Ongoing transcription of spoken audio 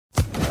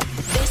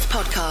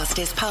podcast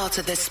is part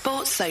of the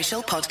Sports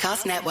Social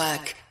Podcast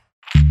Network.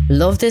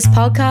 Love this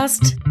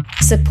podcast?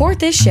 Support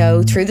this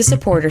show through the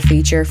supporter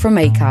feature from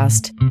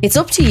Acast. It's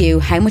up to you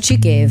how much you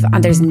give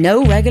and there's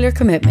no regular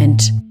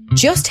commitment.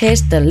 Just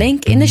hit the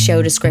link in the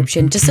show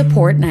description to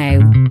support now.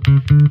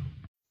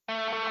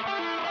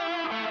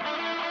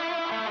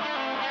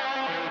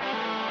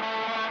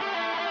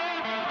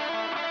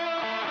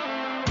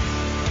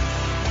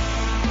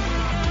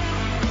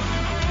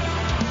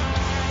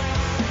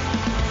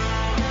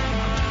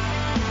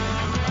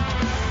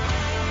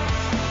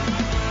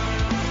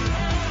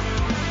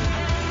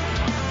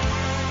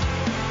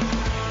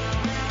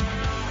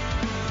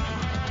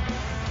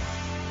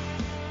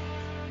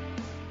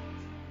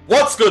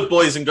 What's good,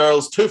 boys and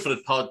girls?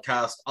 Two-Footed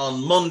Podcast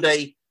on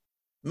Monday,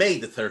 May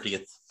the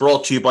 30th,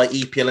 brought to you by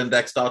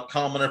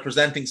EPLindex.com and our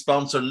presenting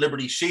sponsor,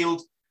 Liberty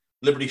Shield.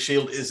 Liberty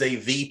Shield is a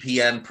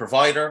VPN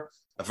provider.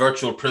 A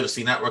virtual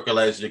privacy network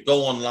allows you to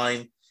go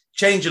online,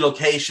 change your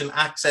location,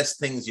 access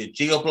things you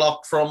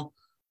geo-blocked from,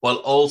 while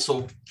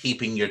also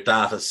keeping your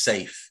data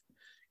safe.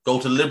 Go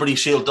to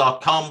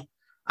libertyshield.com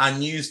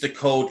and use the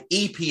code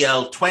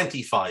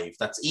EPL25.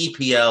 That's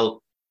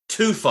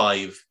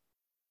EPL25.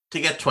 To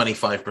get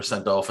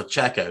 25% off at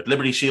checkout.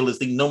 Liberty Shield is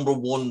the number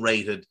one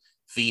rated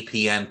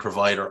VPN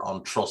provider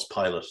on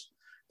Trustpilot.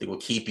 They will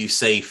keep you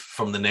safe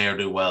from the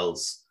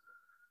ne'er-do-wells.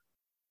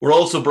 We're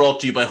also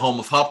brought to you by Home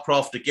of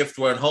Hopcroft, a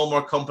giftware and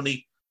homeware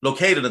company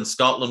located in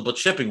Scotland but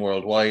shipping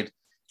worldwide.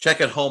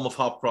 Check out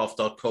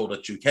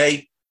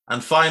homeofhopcroft.co.uk.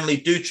 And finally,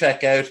 do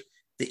check out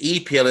the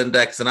EPL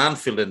Index and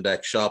Anfield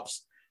Index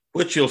shops,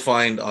 which you'll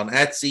find on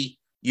Etsy.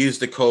 Use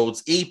the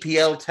codes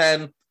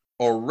EPL10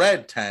 or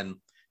RED10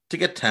 to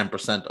get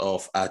 10%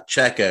 off at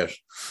checkout.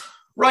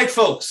 Right,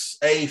 folks,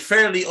 a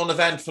fairly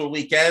uneventful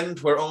weekend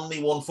where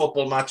only one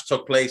football match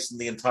took place in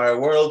the entire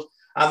world,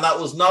 and that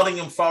was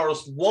Nottingham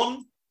Forest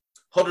 1,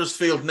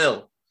 Huddersfield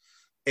 0.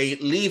 A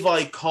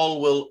Levi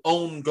Colwill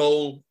own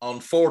goal on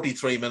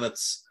 43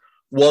 minutes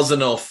was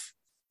enough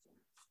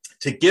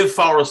to give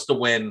Forest a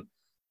win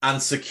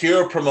and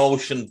secure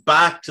promotion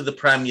back to the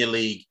Premier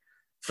League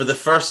for the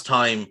first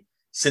time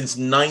since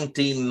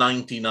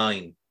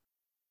 1999.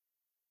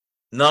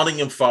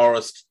 Nottingham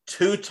Forest,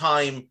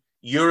 two-time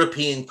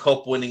European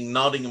Cup winning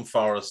Nottingham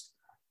Forest,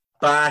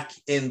 back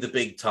in the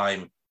big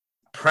time,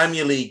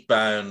 Premier League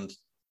bound.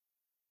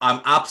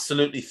 I'm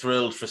absolutely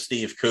thrilled for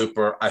Steve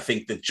Cooper. I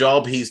think the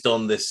job he's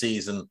done this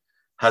season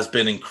has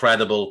been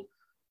incredible.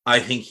 I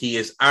think he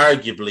is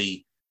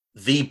arguably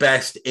the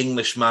best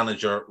English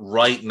manager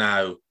right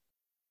now.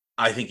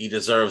 I think he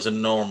deserves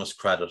enormous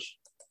credit.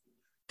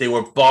 They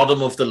were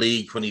bottom of the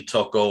league when he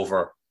took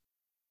over.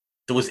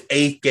 There was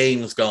 8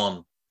 games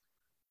gone.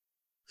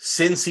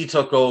 Since he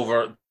took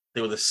over, they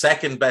were the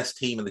second best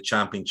team in the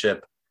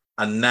championship,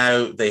 and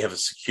now they have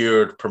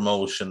secured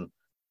promotion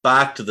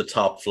back to the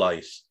top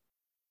flight.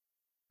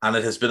 And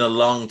it has been a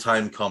long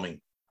time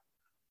coming.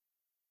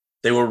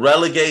 They were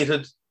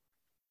relegated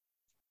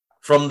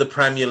from the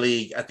Premier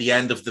League at the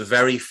end of the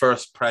very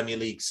first Premier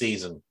League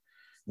season,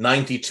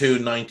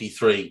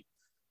 92-93.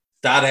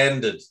 That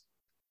ended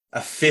a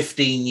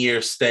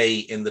 15-year stay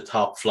in the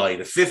top flight,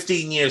 a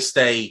 15-year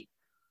stay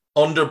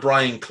under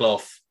Brian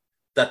Clough,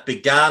 that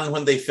began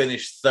when they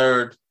finished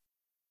third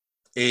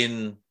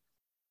in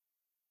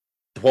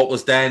what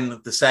was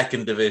then the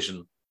second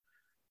division,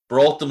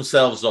 brought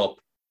themselves up,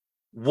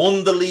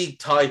 won the league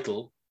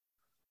title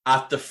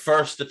at the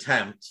first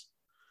attempt,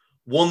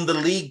 won the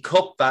League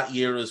Cup that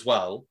year as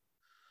well.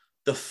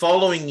 The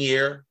following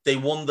year, they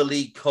won the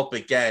League Cup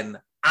again,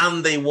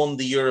 and they won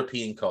the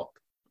European Cup.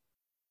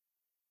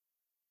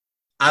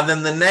 And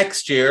then the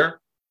next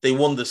year, they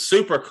won the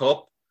Super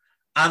Cup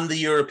and the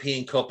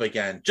European Cup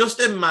again.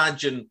 Just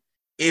imagine,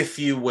 if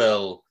you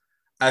will,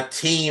 a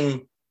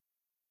team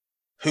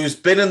who's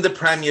been in the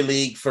Premier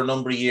League for a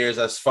number of years,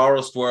 as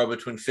Forest were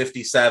between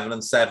 57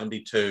 and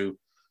 72,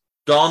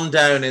 gone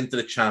down into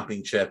the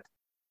Championship.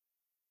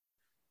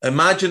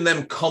 Imagine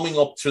them coming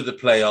up through the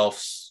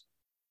playoffs.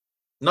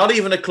 Not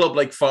even a club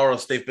like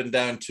Forest, they've been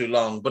down too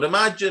long, but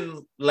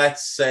imagine,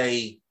 let's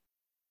say,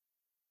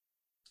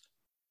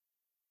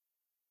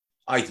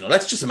 I don't know,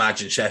 let's just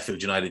imagine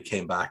Sheffield United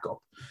came back up.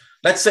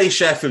 Let's say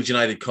Sheffield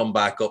United come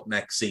back up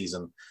next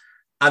season,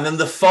 and then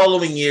the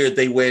following year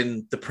they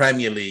win the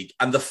Premier League,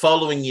 and the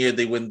following year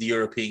they win the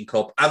European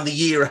Cup, and the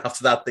year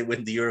after that they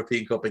win the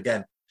European Cup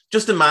again.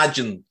 Just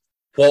imagine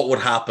what would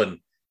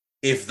happen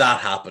if that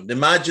happened.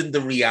 Imagine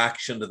the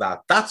reaction to that.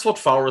 That's what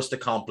Forest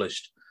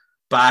accomplished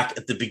back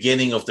at the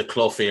beginning of the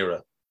Clough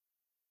era.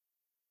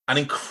 An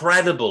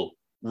incredible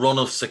run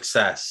of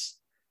success.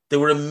 They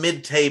were a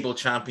mid-table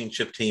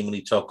championship team when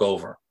he took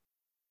over.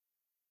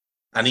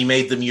 And he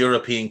made them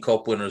European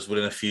Cup winners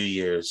within a few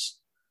years.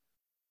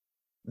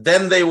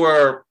 Then they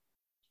were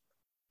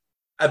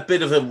a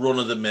bit of a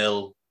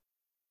run-of-the-mill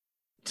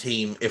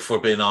team, if we're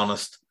being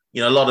honest.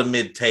 You know, a lot of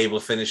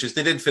mid-table finishes.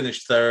 They did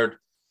finish third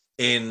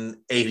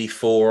in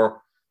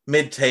 84,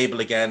 mid-table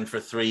again for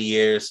 3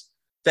 years.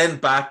 Then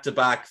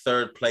back-to-back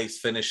third-place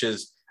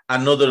finishes,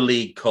 another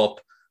League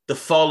Cup. The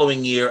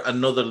following year,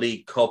 another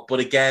League Cup, but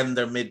again,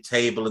 they're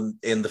mid-table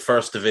in the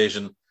first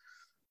division.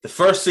 The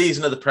first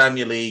season of the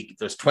Premier League,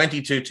 there's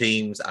 22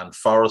 teams and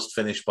Forest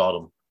finish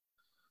bottom.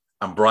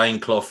 And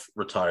Brian Clough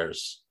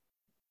retires.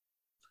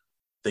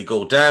 They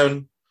go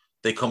down.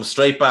 They come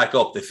straight back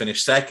up. They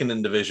finish second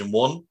in Division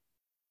 1.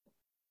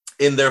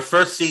 In their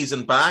first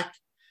season back,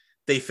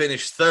 they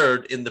finish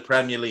third in the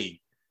Premier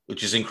League,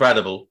 which is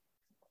incredible.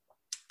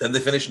 Then they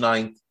finish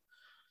ninth.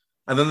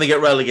 And then they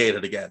get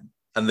relegated again.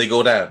 And they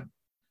go down.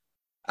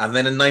 And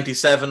then in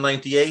 97,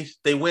 98,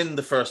 they win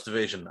the first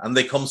division. And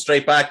they come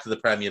straight back to the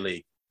Premier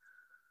League.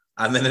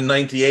 And then in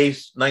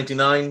 98,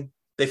 99,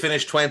 they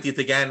finish 20th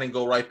again and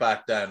go right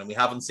back down. And we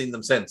haven't seen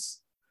them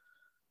since.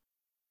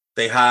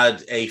 They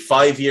had a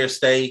 5-year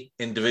stay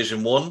in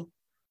Division 1.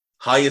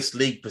 Highest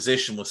league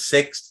position was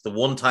 6th. The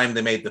one time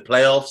they made the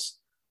playoffs.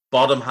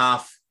 Bottom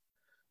half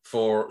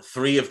for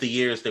 3 of the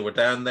years they were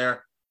down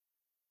there.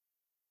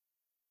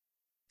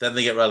 Then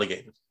they get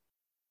relegated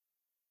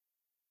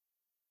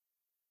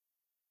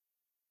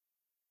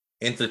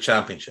into the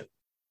Championship.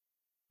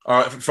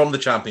 Or from the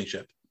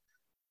Championship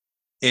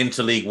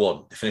into League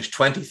One. They finished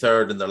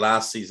 23rd in their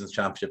last season's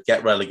Championship,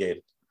 get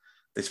relegated.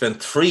 They spent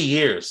 3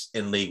 years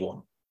in League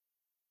One.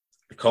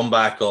 They come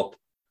back up.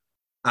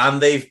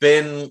 And they've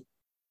been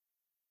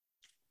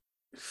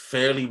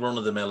fairly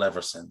run-of-the-mill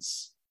ever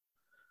since.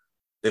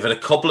 They've had a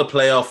couple of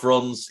playoff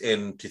runs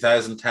in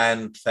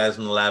 2010,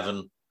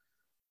 2011,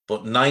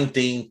 but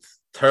 19th,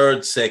 3rd,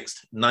 6th,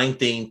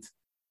 19th,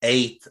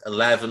 8th,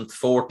 11th,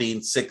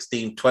 14th,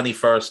 16th,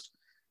 21st,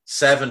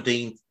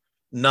 17th,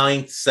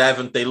 9th,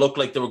 7th. They looked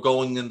like they were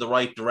going in the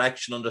right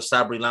direction under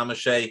Sabri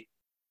Lamouche.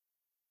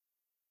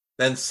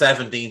 Then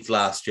 17th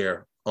last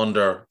year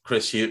under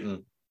Chris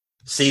Hughton.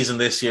 Season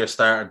this year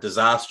started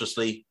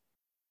disastrously.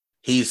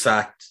 He's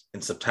sacked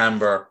in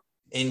September.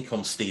 In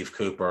comes Steve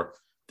Cooper.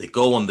 They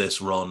go on this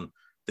run.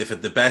 They've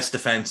had the best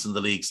defense in the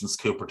league since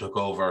Cooper took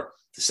over,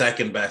 the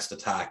second best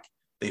attack.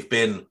 They've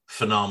been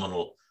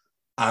phenomenal.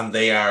 And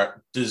they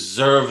are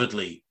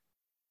deservedly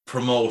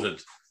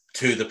promoted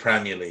to the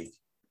Premier League.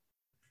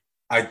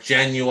 I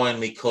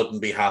genuinely couldn't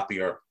be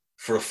happier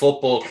for a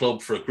football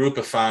club, for a group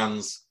of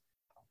fans,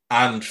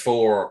 and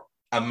for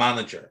a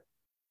manager.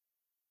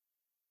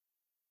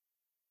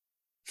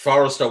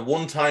 Forest are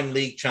one-time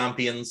league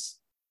champions,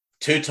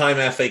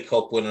 2-time FA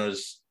Cup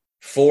winners,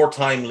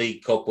 4-time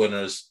League Cup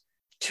winners,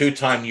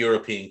 2-time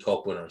European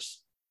Cup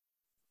winners.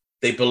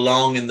 They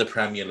belong in the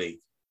Premier League.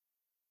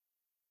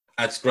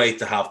 It's great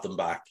to have them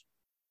back.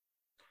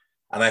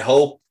 And I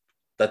hope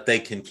that they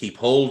can keep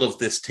hold of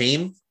this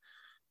team.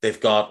 They've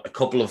got a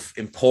couple of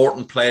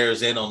important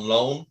players in on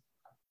loan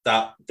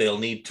that they'll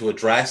need to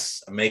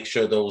address and make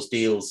sure those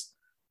deals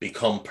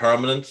become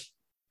permanent.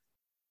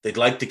 They'd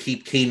like to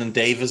keep Keenan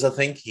Davis, I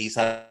think. He's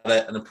had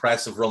an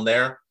impressive run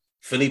there.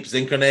 Philippe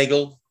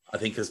Zinkernagel, I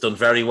think, has done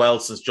very well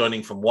since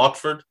joining from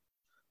Watford.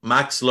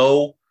 Max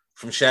Lowe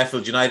from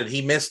Sheffield United.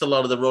 He missed a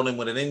lot of the running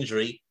with an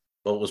injury,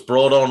 but was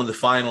brought on in the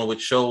final,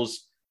 which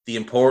shows the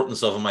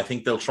importance of him. I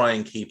think they'll try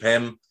and keep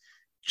him.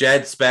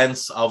 Jed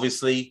Spence,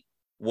 obviously,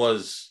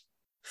 was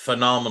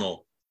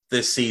phenomenal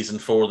this season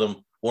for them.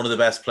 One of the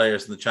best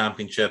players in the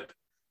Championship.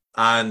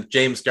 And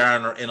James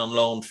Garner in on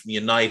loan from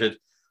United.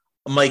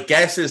 My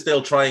guess is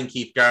they'll try and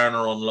keep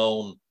Garner on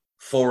loan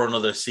for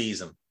another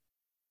season.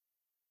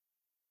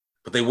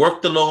 But they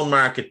worked the loan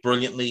market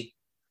brilliantly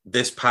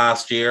this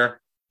past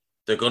year.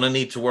 They're going to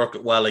need to work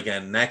it well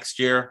again next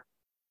year.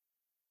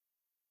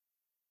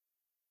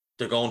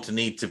 They're going to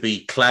need to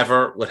be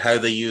clever with how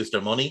they use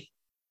their money.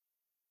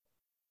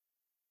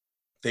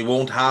 They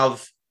won't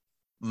have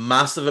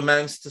massive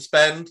amounts to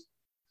spend.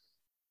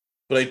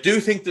 But I do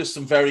think there's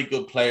some very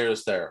good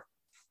players there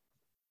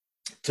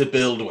to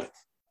build with.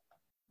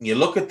 You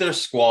look at their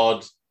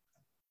squad,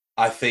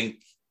 I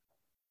think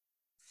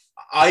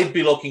I'd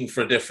be looking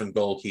for a different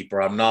goalkeeper.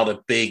 I'm not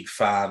a big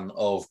fan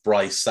of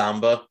Bryce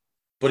Samba,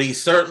 but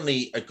he's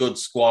certainly a good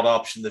squad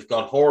option. They've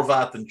got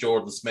Horvath and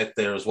Jordan Smith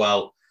there as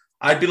well.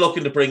 I'd be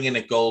looking to bring in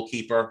a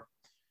goalkeeper.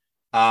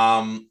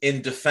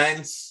 In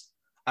defence,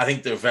 I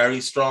think they're very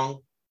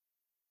strong.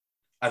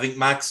 I think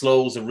Max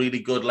Lowe's a really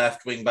good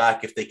left wing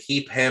back. If they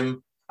keep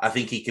him, I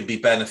think he can be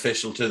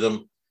beneficial to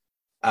them.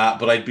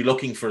 But I'd be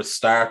looking for a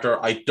starter.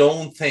 I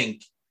don't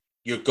think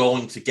you're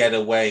going to get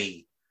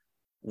away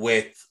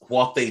with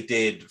what they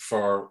did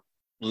for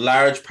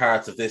large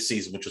parts of this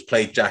season, which was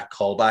play Jack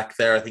Colback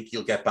there. I think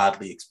he'll get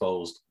badly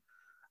exposed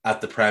at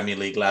the Premier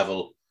League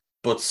level.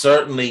 But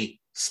certainly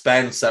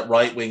Spence at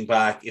right wing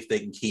back, if they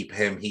can keep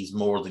him, he's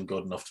more than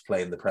good enough to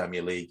play in the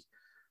Premier League.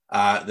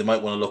 They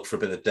might want to look for a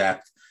bit of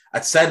depth.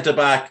 At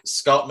centre-back,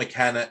 Scott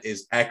McKenna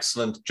is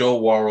excellent.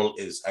 Joe Worrell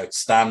is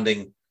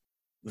outstanding.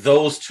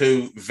 Those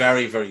two,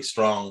 very, very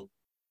strong.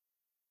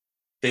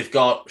 They've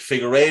got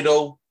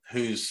Figueiredo,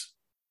 who's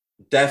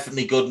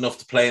definitely good enough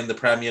to play in the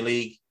Premier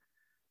League.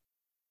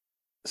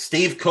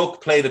 Steve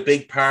Cook played a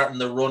big part in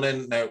the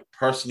run-in. Now,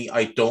 personally,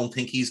 I don't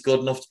think he's good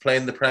enough to play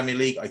in the Premier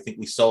League. I think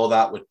we saw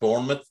that with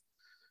Bournemouth.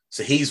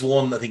 So he's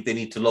one I think they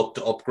need to look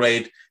to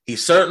upgrade.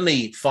 He's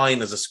certainly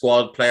fine as a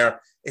squad player.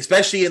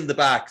 especially in the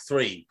back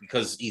three,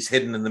 because he's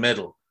hidden in the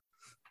middle.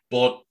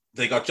 But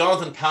they got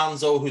Jonathan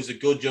Panzo, who's a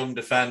good young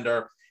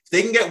defender. If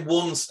they can get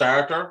one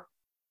starter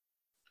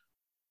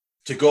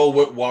to go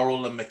with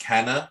Worrell and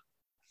McKenna,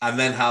 and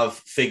then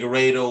have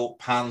Figueiredo,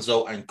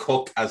 Panzo, and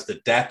Cook as the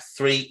depth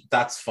three,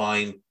 that's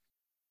fine.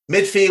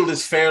 Midfield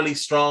is fairly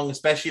strong,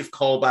 especially if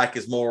Colback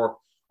is more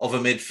of a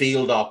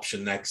midfield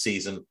option next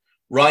season.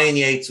 Ryan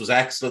Yates was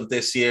excellent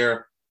this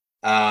year.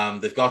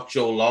 They've got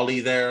Joe Lolly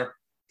there.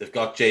 They've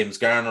got James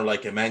Garner,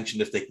 like I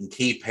mentioned, if they can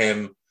keep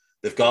him.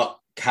 They've got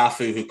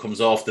Cafu, who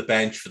comes off the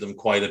bench for them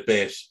quite a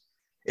bit.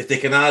 If they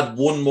can add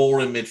one more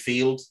in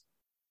midfield,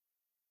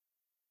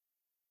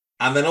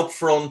 and then up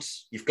front,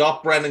 you've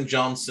got Brennan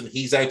Johnson.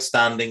 He's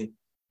outstanding.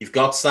 You've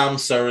got Sam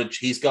Surridge.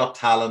 He's got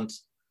talent.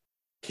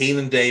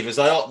 Keenan Davis.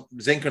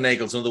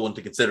 Zinkernagel's another one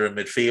to consider in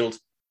midfield,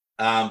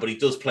 but he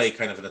does play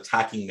kind of an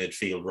attacking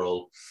midfield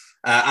role.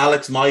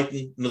 Alex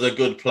Mighton, another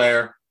good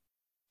player.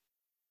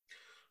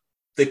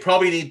 They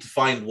probably need to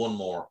find one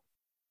more.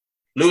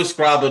 Lewis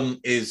Graben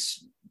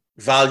is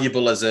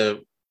valuable as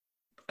an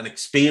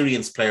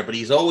experienced player, but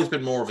he's always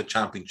been more of a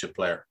championship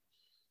player.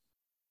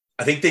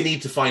 I think they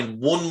need to find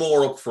one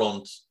more up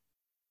front,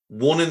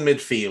 one in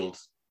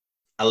midfield,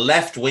 a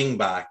left wing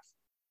back,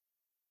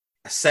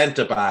 a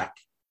centre back,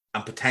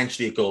 and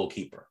potentially a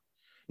goalkeeper.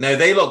 Now,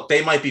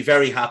 they might be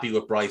very happy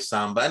with Bryce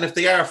Samba, and if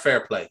they are,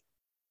 fair play.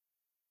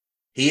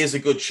 He is a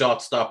good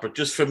shot stopper.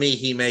 Just for me,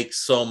 he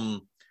makes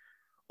some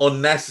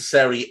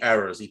unnecessary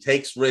errors. He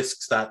takes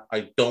risks that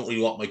I don't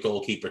really want my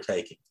goalkeeper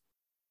taking.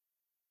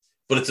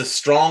 But it's a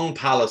strong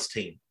Palace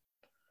team.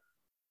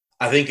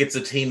 I think it's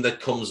a team that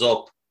comes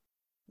up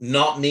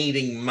not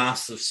needing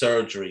massive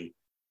surgery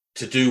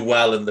to do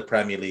well in the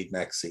Premier League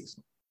next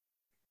season.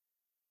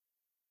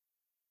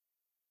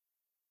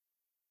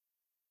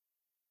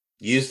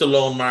 Use the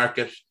loan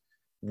market.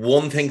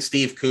 One thing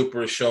Steve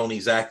Cooper has shown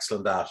he's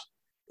excellent at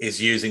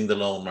is using the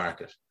loan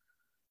market.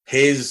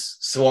 His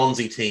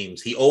Swansea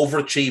teams, he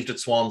overachieved at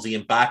Swansea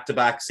in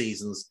back-to-back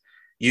seasons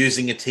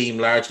using a team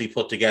largely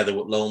put together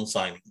with loan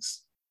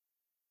signings.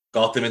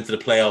 Got them into the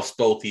playoffs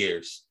both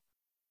years.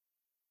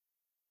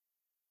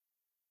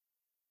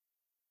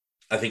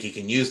 I think he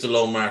can use the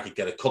loan market,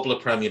 get a couple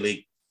of Premier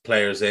League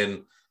players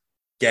in,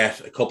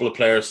 get a couple of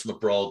players from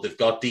abroad. They've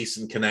got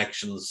decent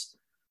connections.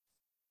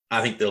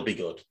 I think they'll be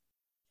good.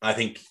 I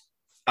think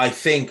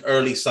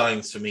early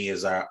signs for me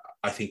is I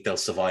think they'll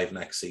survive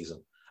next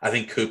season. I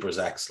think Cooper's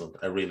excellent.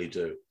 I really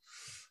do.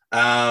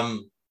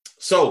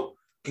 So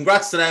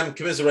congrats to them.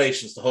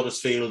 Commiserations to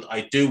Huddersfield.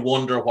 I do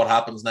wonder what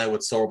happens now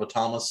with Sorba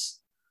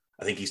Thomas.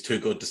 I think he's too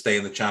good to stay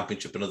in the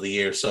Championship another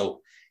year. So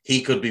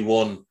he could be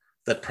one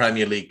that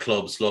Premier League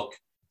clubs look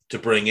to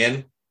bring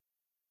in.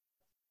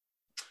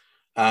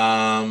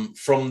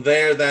 From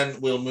there, then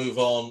we'll move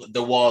on.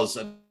 There was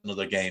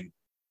another game.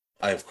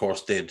 I, of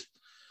course, did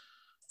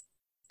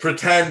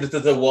pretend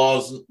that there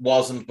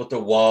wasn't, but there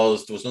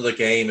was. There was another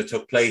game. It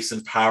took place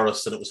in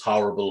Paris, and it was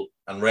horrible.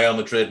 And Real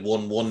Madrid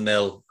won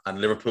 1-0,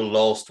 and Liverpool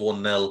lost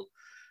 1-0.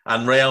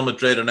 And Real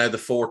Madrid are now the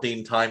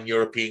 14-time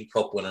European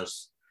Cup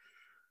winners.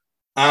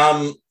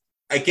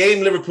 A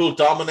game Liverpool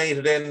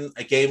dominated in,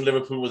 a game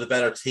Liverpool were the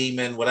better team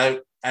in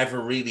without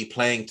ever really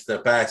playing to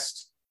their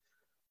best.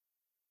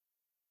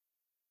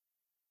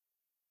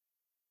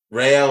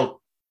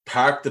 Real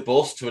parked the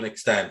bus to an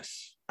extent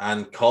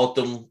and caught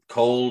them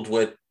cold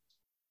with,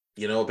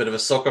 a bit of a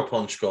sucker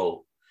punch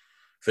goal.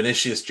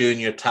 Vinicius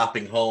Jr.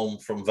 tapping home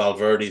from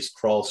Valverde's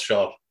cross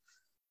shot.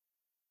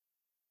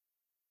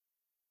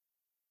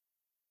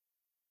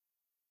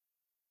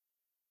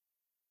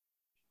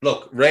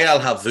 Look, Real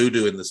have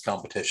voodoo in this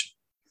competition.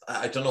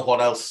 I don't know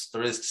what else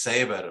there is to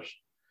say about it.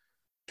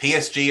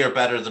 PSG are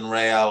better than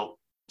Real.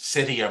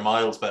 City are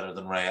miles better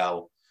than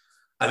Real.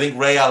 I think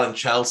Real and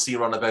Chelsea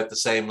are on about the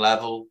same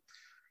level.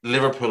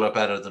 Liverpool are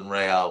better than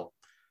Real.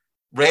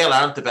 Real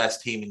aren't the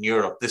best team in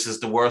Europe. This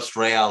is the worst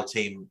Real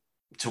team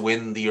to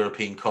win the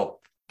European Cup,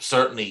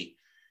 certainly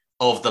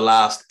of the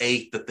last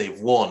 8 that they've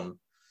won.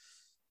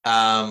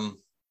 I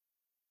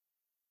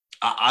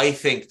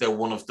think they're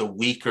one of the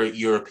weaker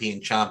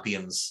European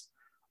champions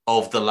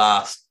of the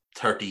last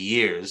 30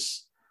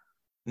 years.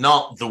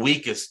 Not the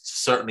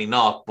weakest, certainly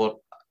not, but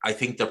I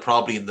think they're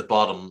probably in the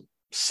bottom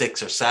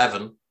 6 or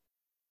 7.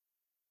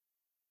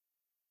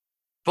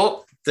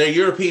 But they're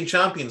European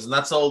champions, and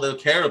that's all they'll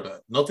care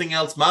about. Nothing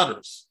else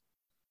matters.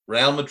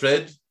 Real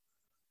Madrid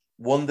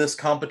won this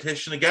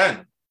competition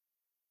again.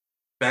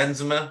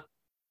 Benzema,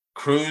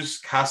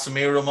 Cruz,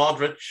 Casemiro,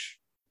 Modric,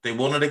 they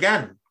won it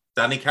again.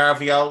 Dani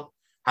Carvajal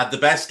had the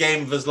best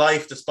game of his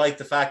life, despite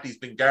the fact he's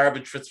been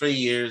garbage for 3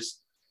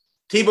 years.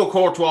 Thibaut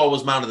Courtois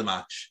was man of the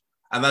match,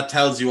 and that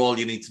tells you all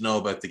you need to know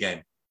about the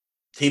game.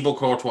 Thibaut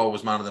Courtois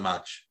was man of the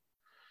match.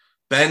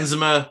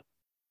 Benzema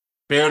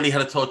barely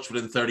had a touch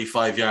within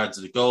 35 yards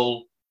of the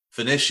goal.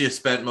 Vinicius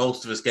spent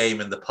most of his game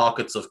in the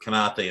pockets of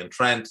Kanate and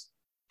Trent.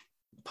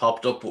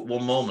 Popped up at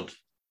one moment.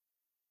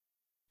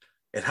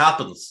 It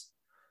happens.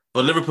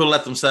 But Liverpool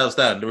let themselves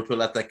down. Liverpool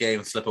let that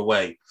game slip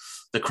away.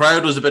 The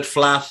crowd was a bit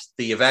flat.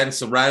 The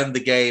events around the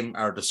game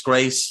are a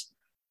disgrace.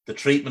 the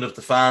treatment of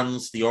the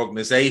fans, the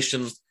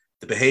organisation,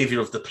 the behaviour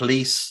of the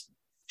police.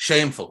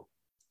 Shameful.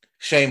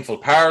 Shameful.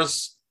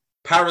 Paris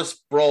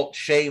brought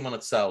shame on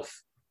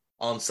itself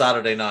on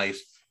Saturday night,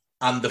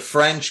 and the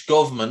French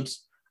government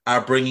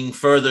are bringing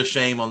further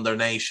shame on their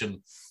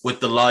nation with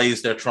the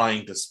lies they're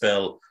trying to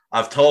spill.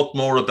 I've talked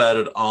more about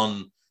it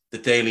on the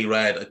Daily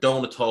Red. I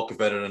don't want to talk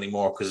about it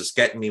anymore because it's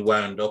getting me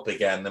wound up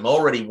again. I'm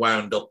already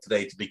wound up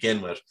today to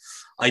begin with.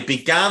 I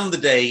began the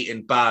day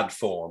in bad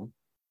form.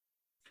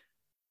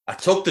 I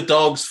took the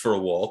dogs for a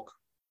walk.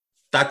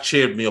 That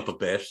cheered me up a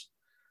bit.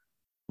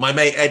 My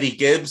mate Eddie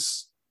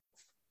Gibbs,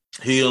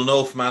 who you'll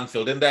know from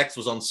Anfield Index,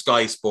 was on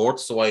Sky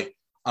Sports. So I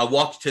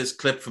watched his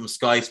clip from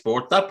Sky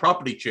Sports. That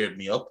properly cheered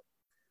me up.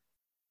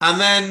 And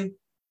then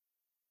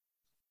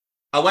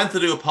I went to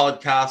do a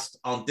podcast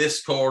on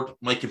Discord.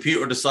 My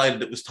computer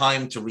decided it was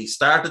time to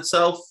restart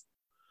itself.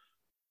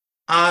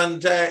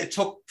 And it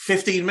took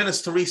 15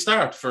 minutes to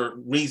restart for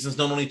reasons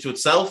known only to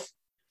itself.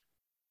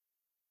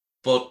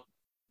 But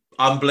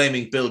I'm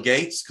blaming Bill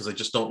Gates because I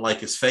just don't like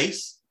his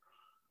face.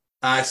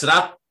 So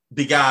that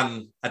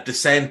began a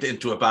descent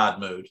into a bad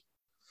mood.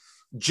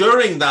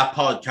 During that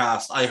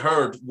podcast, I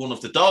heard one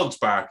of the dogs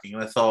barking,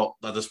 and I thought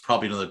that there's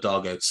probably another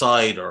dog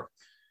outside, or,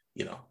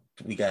 you know,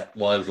 we get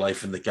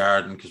wildlife in the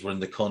garden because we're in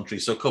the country,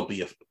 so it could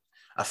be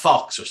a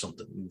fox or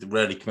something. They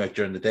rarely come out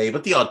during the day,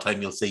 but the odd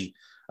time you'll see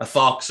a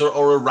fox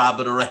or a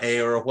rabbit or a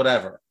hare or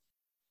whatever.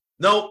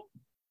 No.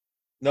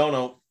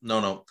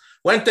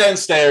 Went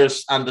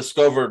downstairs and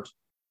discovered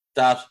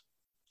that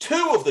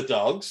two of the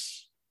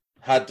dogs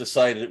had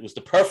decided it was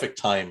the perfect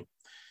time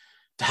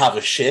to have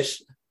a shit.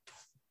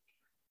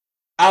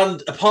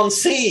 And upon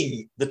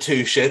seeing the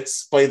two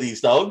shits by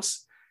these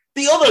dogs,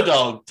 the other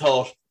dog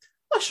thought,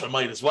 I sure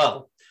might as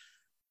well.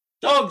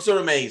 Dogs are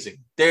amazing.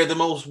 They're the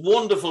most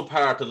wonderful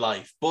part of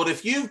life. But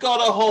if you've got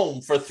a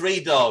home for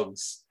 3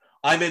 dogs,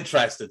 I'm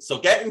interested. So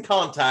get in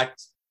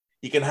contact.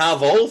 You can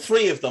have all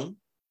 3 of them.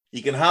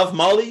 You can have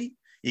Molly,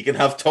 you can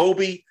have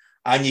Toby,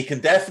 and you can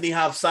definitely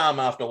have Sam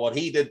after what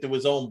he did to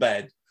his own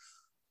bed.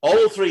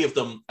 All 3 of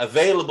them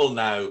available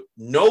now,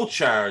 no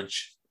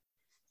charge.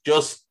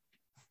 Just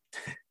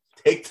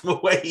take them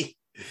away.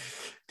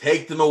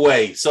 Take them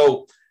away.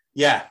 So,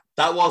 yeah,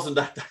 that wasn't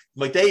that.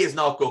 My day is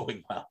not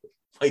going well.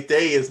 My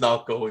day is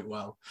not going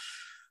well.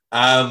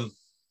 But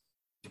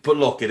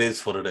look, it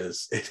is what it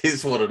is. It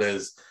is what it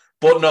is.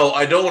 But no,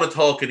 I don't want to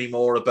talk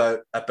anymore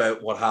about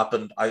what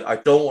happened. I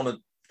don't want to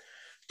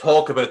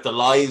talk about the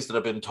lies that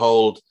have been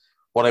told.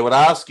 What I would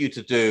ask you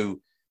to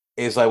do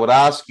is I would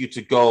ask you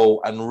to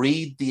go and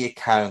read the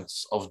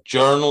accounts of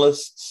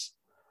journalists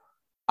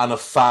and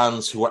of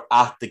fans who were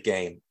at the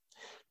game.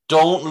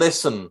 Don't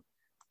listen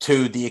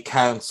to the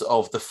accounts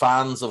of the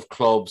fans of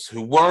clubs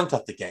who weren't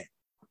at the game.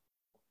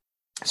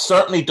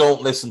 Certainly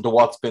don't listen to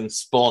what's been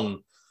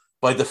spun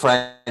by the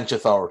French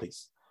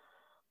authorities.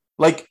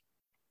 Like,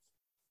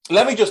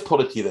 let me just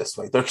put it to you this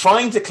way. They're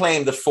trying to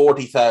claim that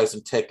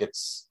 40,000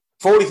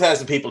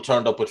 people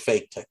turned up with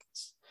fake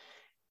tickets.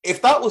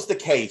 If that was the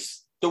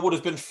case, there would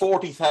have been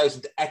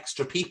 40,000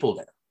 extra people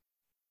there.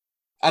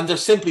 And there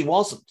simply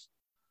wasn't.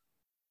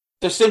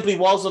 There simply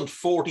wasn't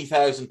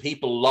 40,000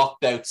 people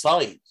locked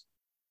outside.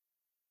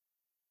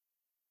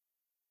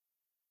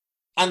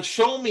 And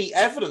show me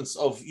evidence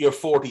of your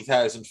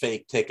 40,000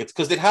 fake tickets,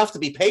 because they'd have to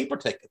be paper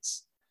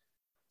tickets.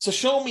 So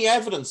show me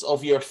evidence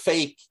of your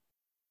fake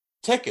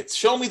tickets.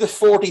 Show me the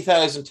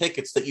 40,000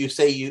 tickets that you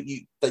say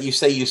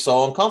you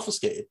saw and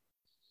confiscated.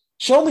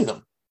 Show me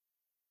them.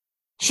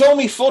 Show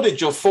me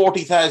footage of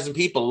 40,000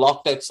 people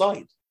locked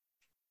outside.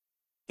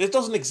 It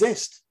doesn't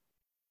exist.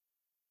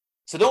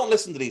 So don't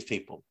listen to these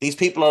people. These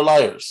people are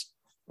liars.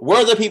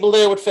 Were there people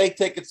there with fake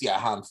tickets? Yeah,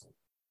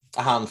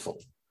 a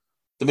handful.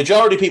 The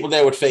majority of people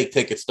there with fake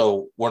tickets,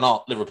 though, were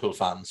not Liverpool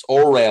fans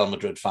or Real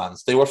Madrid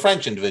fans. They were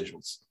French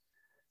individuals.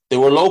 They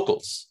were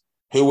locals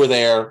who were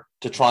there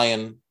to try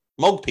and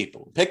mug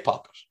people,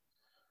 pickpocket.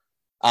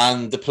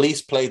 And the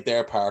police played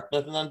their part in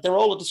it, and they're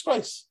all a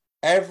disgrace.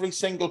 Every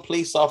single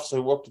police officer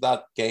who worked at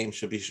that game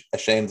should be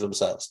ashamed of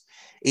themselves,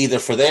 either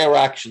for their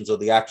actions or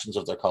the actions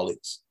of their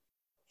colleagues.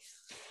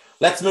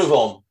 Let's move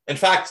on. In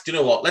fact, do you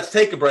know what? Let's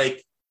take a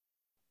break.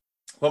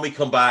 When we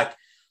come back,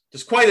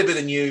 there's quite a bit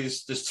of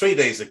news. There's 3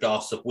 days of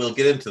gossip. We'll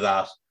get into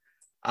that.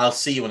 I'll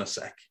see you in a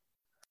sec.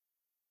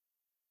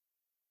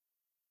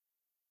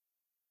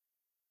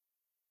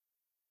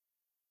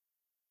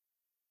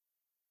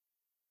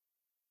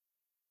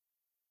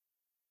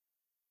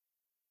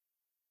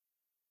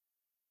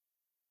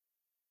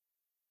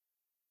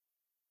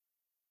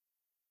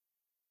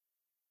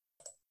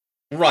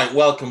 Right,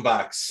 welcome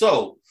back.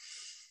 So,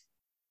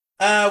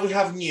 we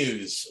have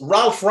news.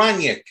 Ralf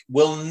Rangnick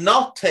will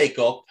not take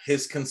up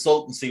his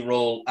consultancy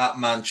role at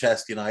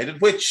Manchester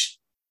United, which,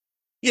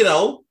 you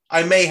know,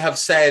 I may have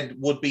said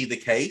would be the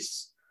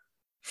case.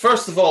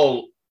 First of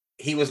all,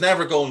 he was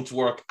never going to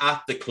work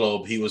at the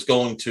club. He was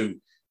going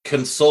to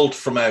consult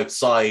from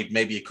outside,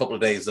 maybe a couple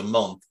of days a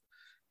month.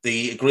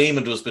 The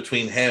agreement was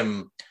between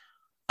him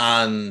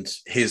and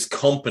his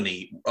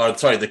company, or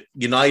sorry, the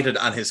United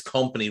and his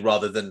company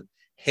rather than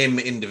him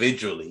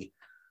individually.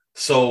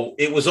 So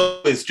it was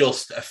always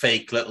just a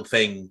fake little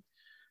thing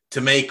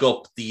to make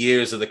up the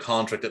years of the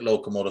contract at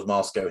Lokomotiv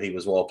Moscow he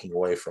was walking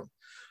away from.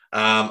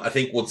 I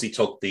think once he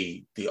took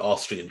the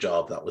Austrian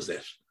job, that was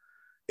it.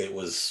 It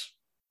was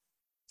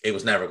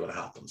never going to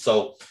happen.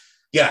 So,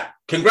 yeah,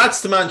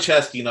 congrats to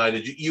Manchester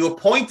United. You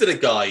appointed a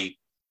guy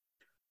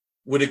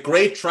with a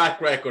great track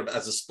record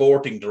as a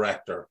sporting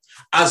director,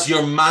 as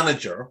your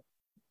manager,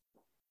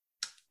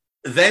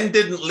 then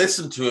didn't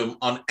listen to him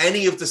on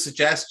any of the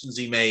suggestions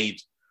he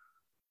made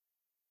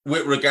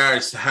with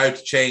regards to how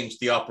to change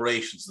the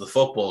operations of the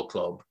football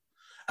club,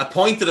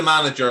 appointed a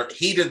manager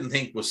he didn't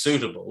think was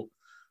suitable,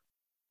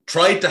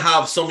 tried to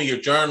have some of your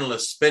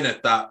journalists spin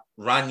it that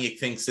Rangnick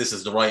thinks this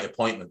is the right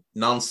appointment.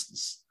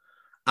 Nonsense.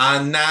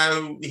 And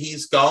now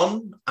he's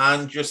gone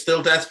and you're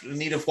still desperately in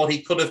need of what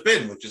he could have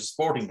been, which is a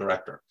sporting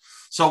director.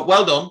 So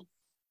well done.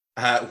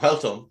 Well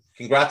done.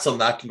 Congrats on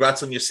that.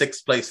 Congrats on your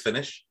 6th place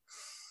finish.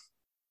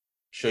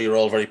 Sure you're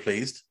all very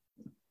pleased.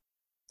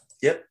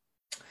 Yep.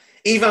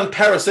 Ivan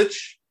Perisic,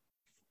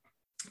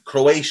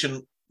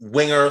 Croatian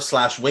winger /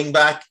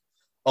 wingback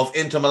of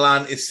Inter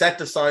Milan, is set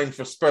to sign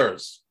for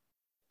Spurs.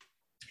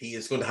 He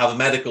is going to have a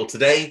medical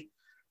today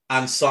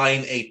and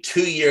sign a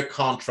 2-year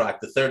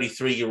contract. The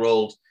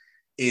 33-year-old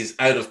is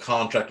out of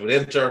contract with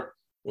Inter,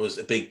 was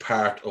a big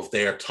part of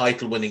their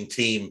title-winning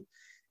team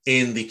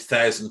in the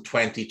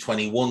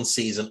 2020-21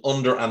 season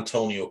under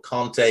Antonio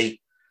Conte.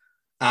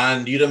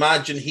 And you'd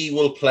imagine he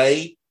will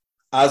play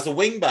as a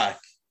wing-back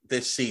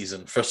this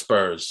season for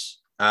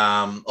Spurs.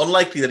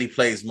 Unlikely that he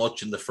plays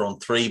much in the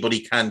front three, but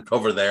he can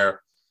cover there. I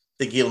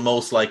think he'll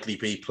most likely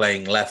be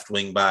playing left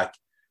wing-back.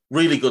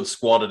 Really good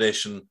squad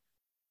addition.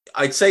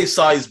 I'd say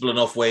sizable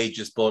enough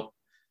wages, but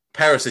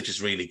Perisic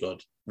is really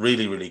good.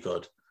 Really, really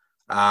good.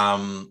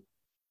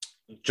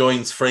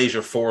 Joins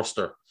Fraser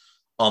Forster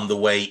on the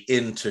way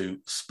into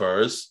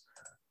Spurs.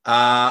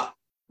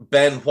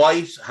 Ben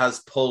White has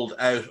pulled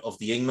out of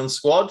the England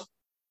squad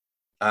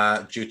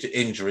due to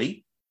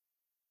injury.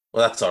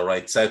 Well, that's all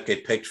right.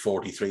 Southgate picked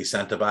 43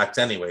 centre-backs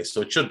anyway,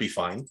 so it should be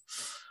fine.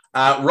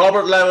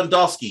 Robert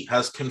Lewandowski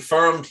has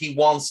confirmed he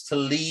wants to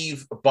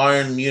leave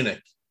Bayern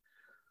Munich.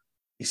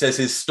 He says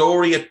his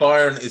story at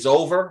Bayern is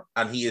over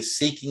and he is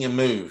seeking a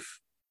move.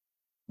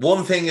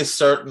 One thing is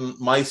certain,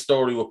 my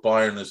story with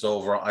Bayern is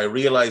over. I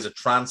realize a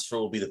transfer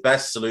will be the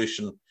best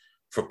solution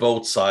for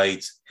both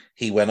sides.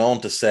 He went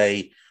on to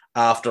say,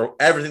 after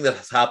everything that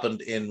has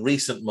happened in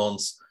recent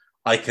months,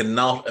 I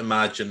cannot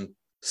imagine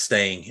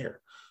staying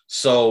here.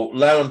 So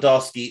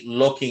Lewandowski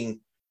looking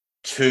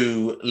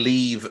to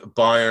leave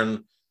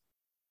Bayern.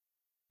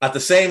 At the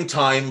same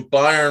time,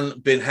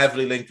 Bayern been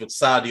heavily linked with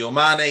Sadio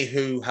Mane,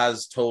 who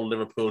has told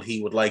Liverpool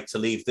he would like to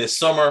leave this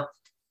summer.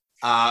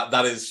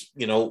 That is,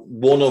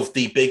 one of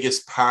the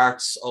biggest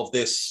parts of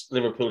this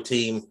Liverpool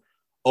team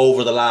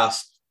over the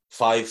last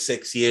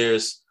 5-6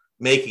 years,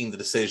 making the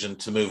decision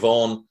to move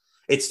on.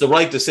 It's the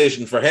right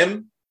decision for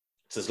him.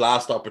 It's his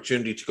last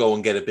opportunity to go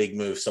and get a big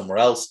move somewhere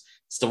else.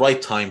 It's the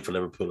right time for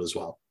Liverpool as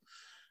well.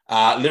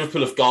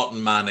 Liverpool have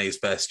gotten Mane's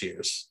best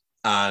years,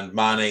 and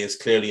Mane is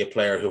clearly a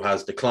player who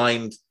has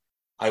declined.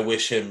 I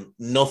wish him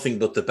nothing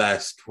but the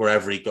best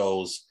wherever he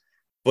goes,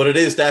 but it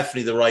is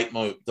definitely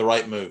the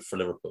right move for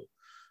Liverpool.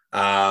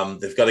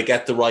 They've got to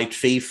get the right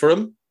fee for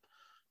him,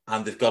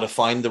 and they've got to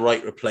find the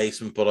right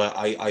replacement, but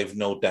I have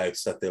no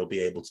doubts that they'll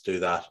be able to do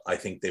that. I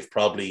think they've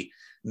probably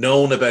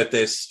known about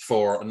this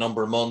for a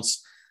number of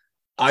months.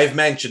 I've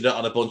mentioned it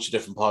on a bunch of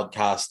different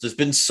podcasts. There's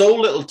been so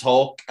little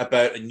talk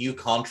about a new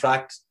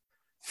contract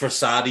for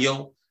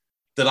Sadio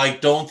that I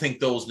don't think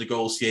those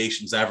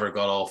negotiations ever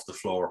got off the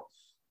floor.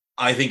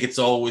 I think it's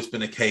always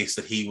been a case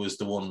that he was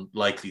the one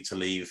likely to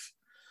leave.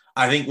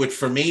 I think with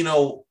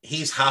Firmino,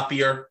 he's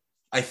happier,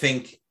 I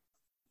think,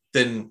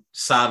 than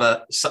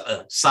Salah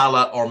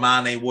or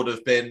Mane would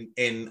have been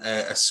in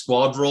a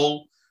squad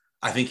role.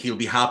 I think he'll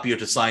be happier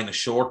to sign a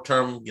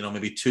short-term,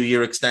 maybe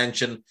 2-year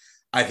extension.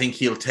 I think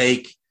he'll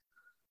take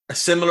a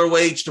similar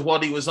wage to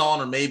what he was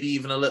on, or maybe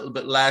even a little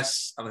bit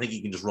less. And I think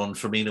he can just run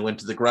Firmino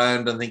into the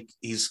ground. I think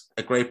he's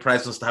a great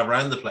presence to have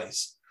around the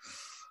place.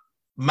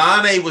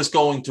 Mane was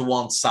going to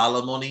want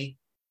Salah money.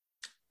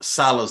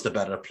 Salah's the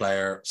better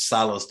player.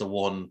 Salah's the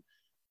one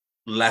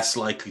less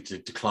likely to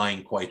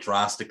decline quite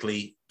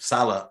drastically.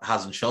 Salah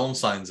hasn't shown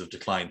signs of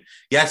decline.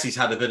 Yes, he's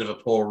had a bit of a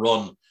poor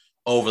run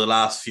over the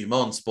last few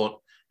months, but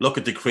look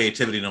at the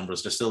creativity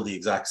numbers. They're still the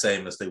exact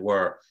same as they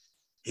were.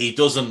 He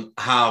doesn't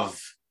have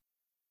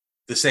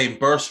the same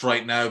burst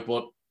right now,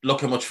 but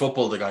look how much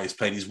football the guy's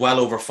played. He's well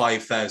over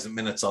 5,000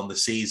 minutes on the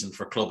season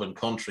for club and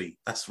country.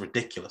 That's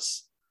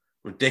ridiculous.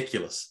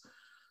 Ridiculous.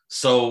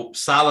 So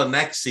Salah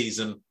next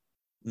season,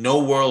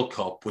 no World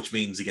Cup, which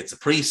means he gets a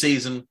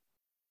pre-season,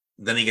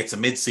 then he gets a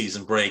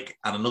mid-season break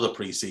and another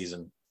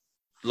pre-season.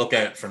 Look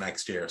out for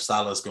next year.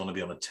 Salah's going to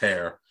be on a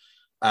tear.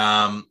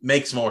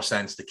 Makes more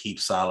sense to keep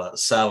Salah,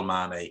 sell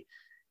Mane.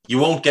 You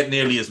won't get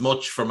nearly as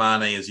much for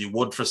Mane as you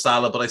would for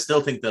Salah, but I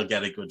still think they'll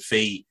get a good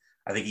fee.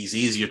 I think he's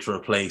easier to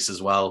replace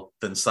as well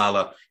than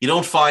Salah. You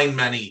don't find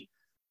many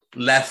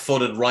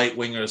left-footed right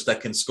wingers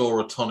that can score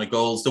a ton of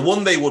goals. The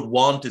one they would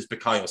want is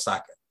Bukayo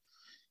Saka.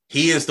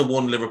 He is the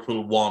one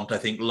Liverpool want, I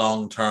think,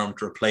 long-term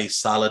to replace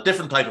Salah.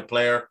 Different type of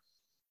player,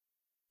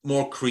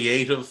 more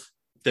creative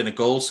than a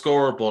goal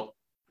scorer, but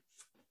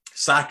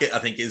Saka, I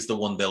think, is the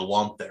one they'll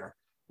want there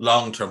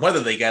long-term. Whether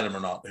they get him or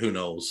not, who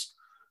knows?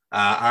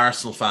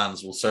 Arsenal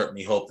fans will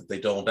certainly hope that they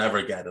don't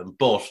ever get him,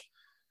 but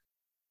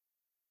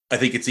I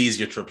think it's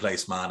easier to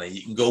replace Mane.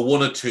 You can go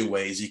one of two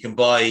ways. You can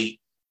buy,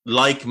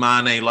 like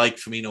Mane, like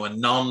Firmino, a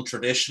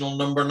non-traditional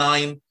number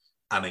 9,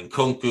 and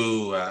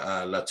Nkunku,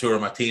 Lautaro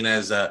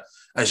Martinez, a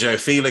João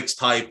Felix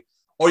type,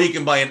 or you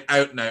can buy an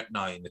out-and-out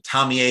 9, a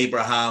Tammy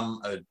Abraham,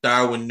 a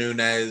Darwin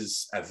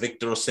Núñez, a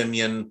Victor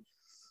Osimhen,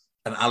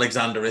 an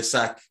Alexander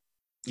Isak.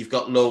 You've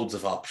got loads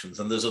of options,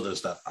 and there's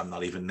others that I'm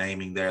not even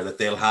naming there that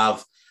they'll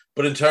have.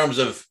 But in terms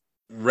of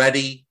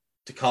ready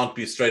to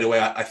contribute straight away,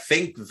 I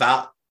think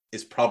that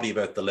is probably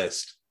about the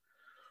list.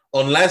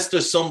 Unless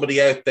there's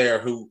somebody out there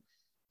who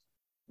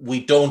we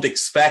don't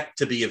expect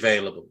to be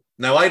available.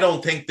 Now, I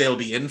don't think they'll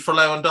be in for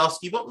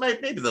Lewandowski, but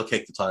maybe they'll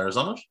kick the tires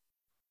on it.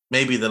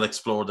 Maybe they'll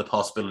explore the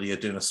possibility of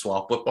doing a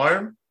swap with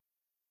Bayern.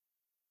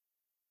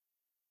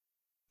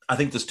 I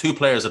think there's 2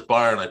 players at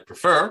Bayern I'd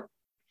prefer.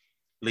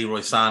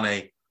 Leroy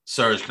Sané,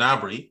 Serge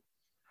Gnabry.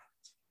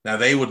 Now,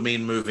 they would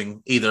mean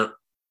moving either...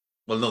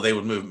 Well, no, they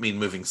would mean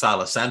moving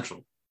Salah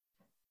central.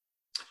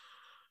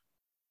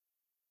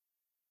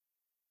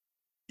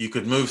 You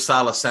could move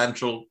Salah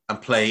central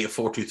and play a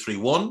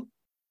 4-2-3-1,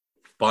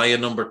 buy a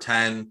number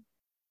 10,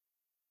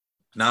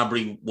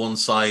 Gnabry one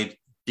side,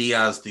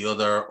 Diaz the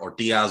other, or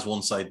Diaz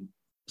one side,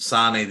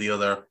 Sané the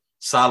other,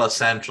 Salah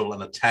central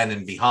and a 10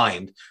 in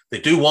behind. They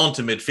do want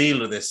a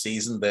midfielder this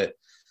season. The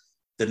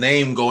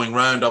name going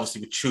round,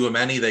 obviously, with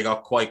Tchouaméni, they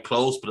got quite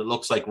close, but it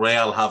looks like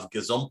Real have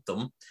gazumped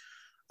them.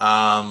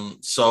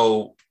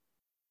 So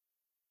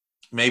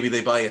maybe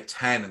they buy a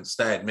 10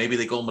 instead. Maybe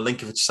they go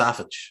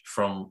Milinkovic-Savic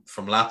from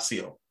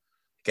Lazio.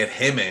 Get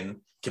him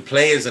in. Can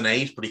play as an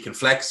 8, but he can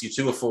flex you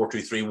to a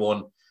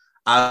 4-2-3-1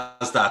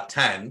 as that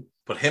 10.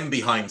 Put him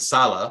behind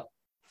Salah,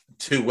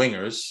 2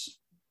 wingers.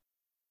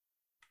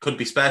 Could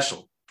be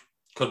special.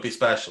 Could be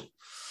special.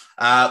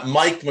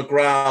 Mike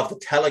McGrath, The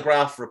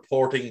Telegraph,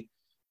 reporting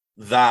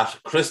that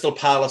Crystal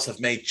Palace have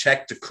made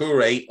Cheick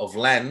Doucouré of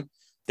Lens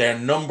their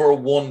number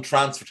 1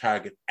 transfer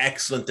target.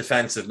 Excellent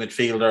defensive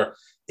midfielder.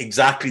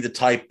 Exactly the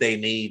type they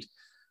need.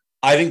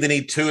 I think they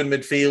need 2 in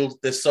midfield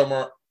this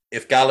summer.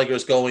 If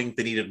Gallagher's going,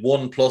 they needed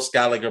 1 plus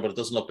Gallagher, but it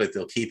doesn't look like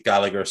they'll keep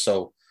Gallagher,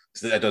 so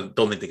I don't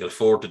think they can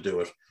afford to do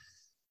it.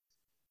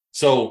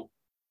 So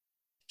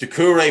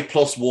Doucouré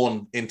plus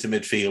 1 into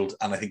midfield,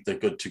 and I think they're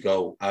good to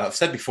go. I've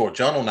said before,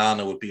 John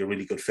Onana would be a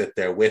really good fit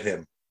there with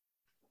him.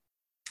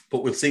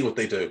 But we'll see what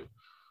they do.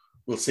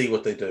 We'll see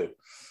what they do.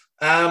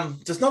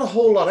 There's not a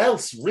whole lot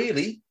else,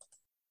 really.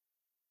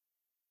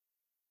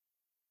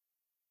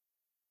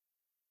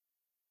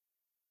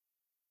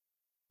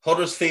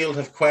 Huddersfield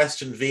have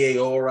questioned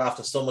VAR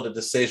after some of the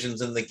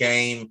decisions in the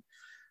game.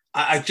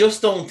 I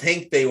just don't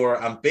think they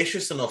were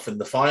ambitious enough in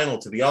the final,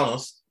 to be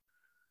honest.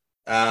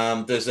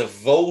 There's a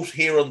vote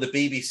here on the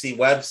BBC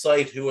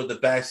website who are the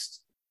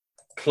best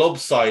club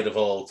side of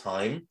all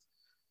time.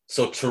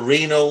 So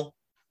Torino,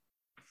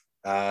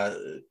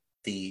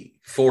 the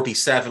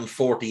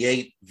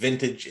 47-48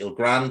 vintage Il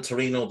Gran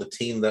Torino, the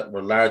team that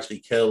were largely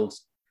killed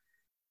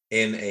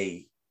in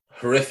a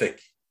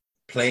horrific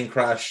plane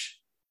crash.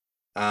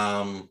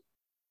 That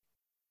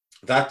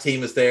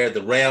team is there.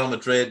 The Real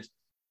Madrid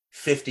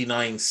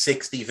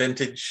 59-60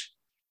 vintage,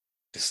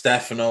 Di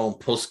Stefano and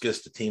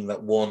Puskas, the team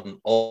that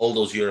won all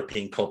those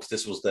European Cups.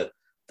 This was the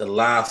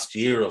last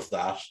year of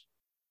that.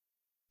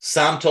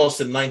 Santos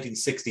in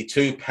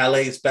 1962,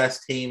 Pele's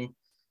best team.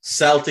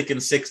 Celtic in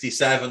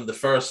 67, the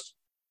first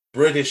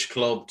British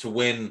club to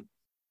win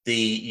the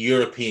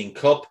European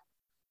Cup.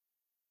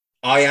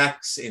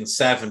 Ajax in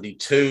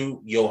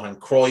 72, Johan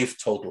Cruyff,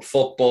 Total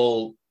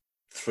Football,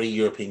 3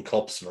 European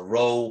Cups in a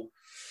row.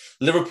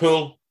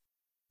 Liverpool,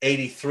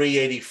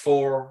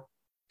 83-84,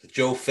 the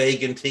Joe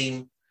Fagan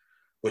team,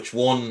 which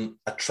won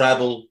a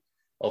treble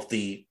of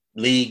the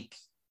League,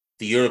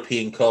 the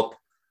European Cup,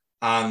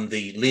 and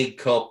the League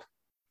Cup.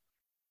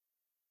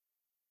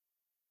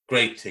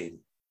 Great team.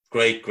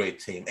 Great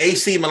team.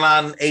 AC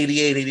Milan,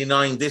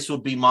 88-89. This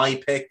would be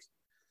my pick.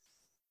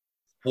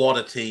 What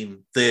a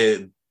team.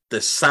 The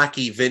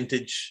Saki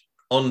vintage,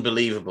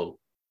 unbelievable.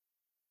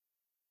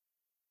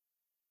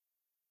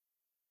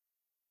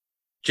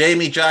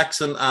 Jamie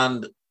Jackson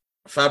and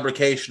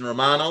Fabrication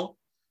Romano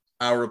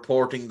are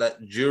reporting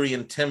that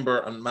Jurriën Timber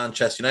and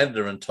Manchester United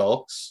are in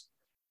talks.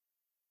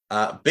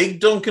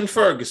 Big Duncan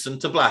Ferguson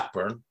to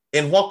Blackburn.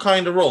 In what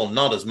kind of role?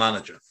 Not as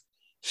manager.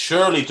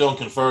 Surely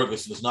Duncan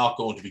Ferguson is not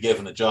going to be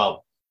given a job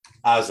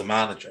as a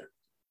manager.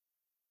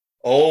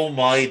 Oh,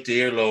 my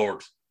dear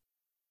Lord.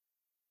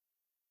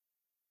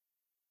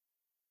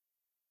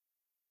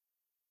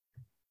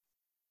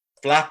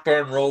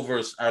 Blackburn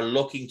Rovers are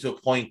looking to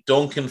appoint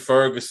Duncan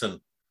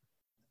Ferguson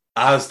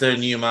as their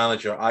new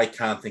manager. I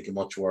can't think of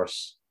much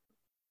worse.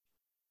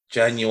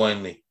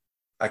 Genuinely,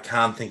 I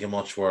can't think of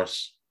much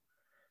worse.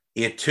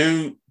 He had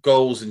 2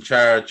 goals in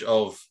charge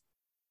of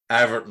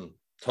Everton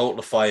total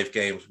of 5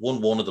 games,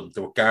 won one of them.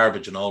 They were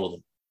garbage in all of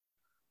them.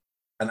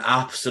 An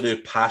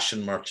absolute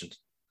passion merchant.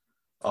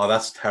 Oh,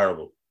 that's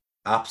terrible.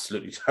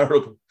 Absolutely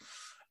terrible.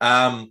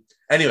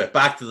 Anyway,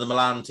 back to the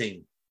Milan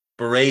team.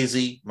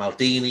 Baresi,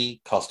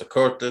 Maldini,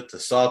 Costacurta,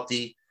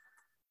 Tassotti,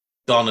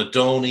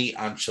 Donadoni,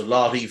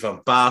 Ancelotti, Van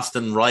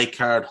Basten,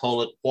 Rijkaard,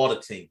 Hullet. What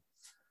a team.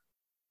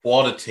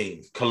 What a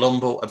team.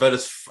 Colombo, about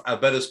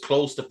as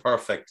close to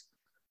perfect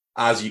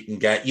as you can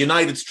get.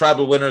 United's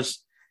treble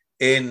winners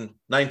in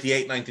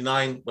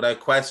 98-99, without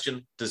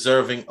question,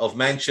 deserving of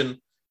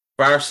mention.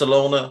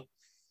 Barcelona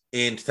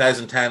in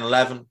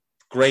 2010-11,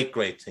 great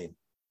team.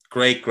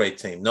 Great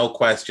team, no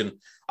question.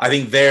 I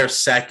think they're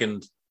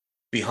second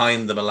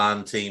behind the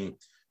Milan team.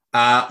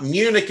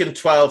 Munich in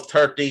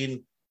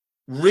 12-13,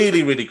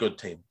 really good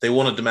team. They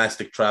won a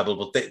domestic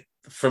treble, but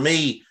for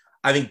me,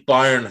 I think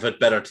Bayern have had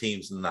better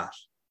teams than that.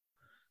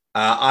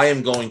 I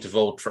am going to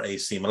vote for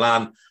AC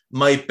Milan.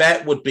 My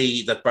bet would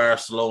be that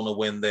Barcelona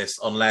win this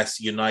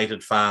unless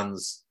United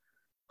fans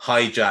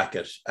hijack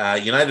it.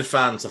 United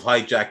fans have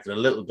hijacked it a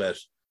little bit.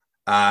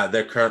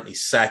 They're currently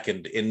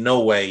second. In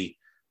no way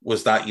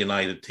was that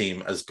United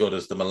team as good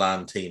as the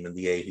Milan team in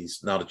the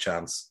 80s. Not a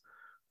chance.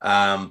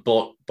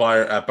 But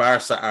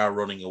Barca are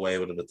running away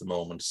with it at the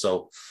moment.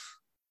 So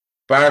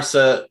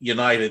Barca,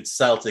 United,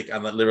 Celtic,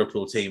 and that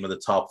Liverpool team are the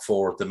top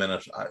 4 at the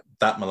minute.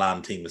 That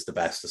Milan team is the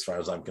best as far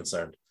as I'm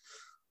concerned.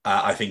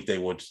 I think they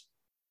would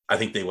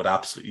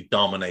absolutely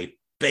dominate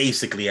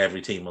basically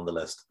every team on the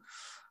list.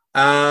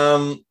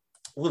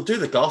 We'll do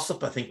the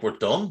gossip. I think we're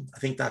done. I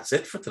think that's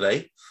it for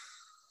today.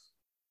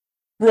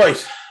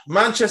 Right.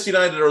 Manchester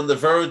United are on the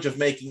verge of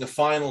making a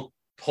final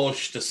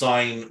push to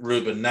sign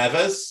Ruben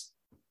Neves.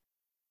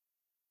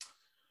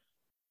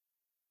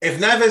 If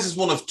Neves is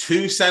one of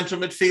 2 centre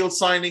midfield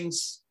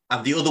signings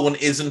and the other one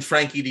isn't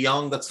Frankie de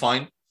Jong, that's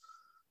fine.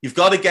 You've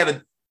got to get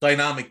a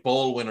dynamic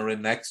ball winner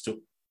in next to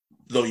him.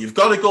 Though you've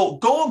got to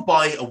go and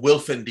buy a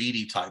Wilf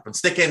Ndidi type and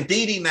stick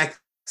Ndidi next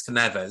to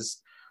Neves.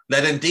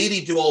 Let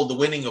Ndidi do all the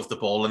winning of the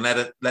ball and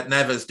let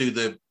Neves do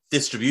the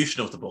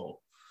distribution of the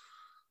ball.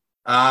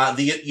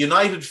 The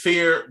United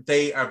fear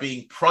they are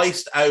being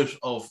priced out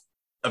of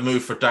a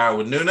move for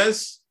Darwin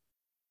Núñez,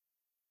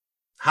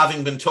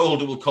 having been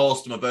told it will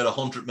cost him about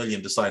 100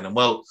 million to sign him.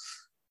 Well,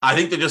 I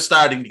think they're just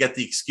starting to get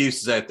the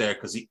excuses out there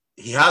because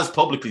he has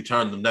publicly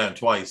turned them down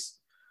twice.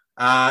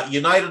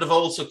 United have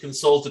also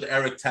consulted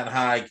Erik ten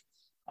Hag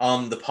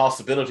on the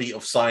possibility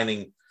of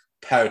signing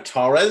Pau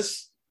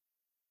Torres.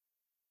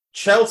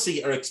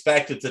 Chelsea are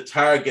expected to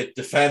target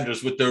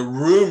defenders with their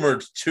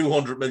rumoured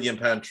 £200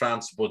 million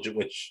transfer budget,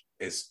 which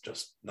is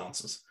just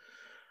nonsense.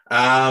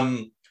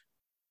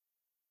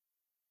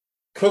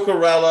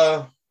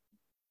 Cucurella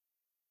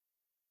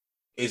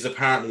is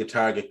apparently a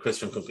target.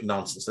 Christian Cook,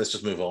 nonsense. Let's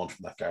just move on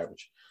from that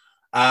garbage.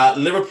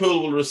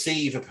 Liverpool will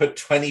receive about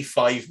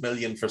 25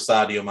 million for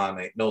Sadio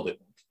Mane. No, they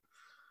won't.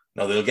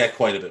 No, they'll get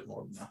quite a bit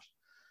more than that.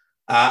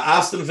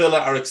 Aston Villa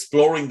are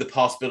exploring the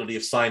possibility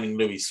of signing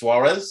Luis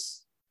Suarez.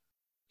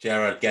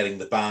 Gerrard getting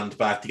the band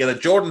back together.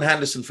 Jordan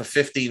Henderson for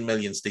 15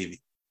 million,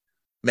 Stevie.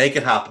 Make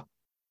it happen.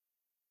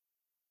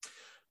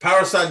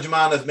 Paris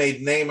Saint-Germain have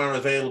made Neymar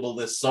available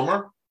this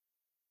summer.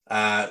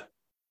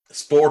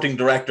 Sporting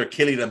director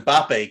Kylian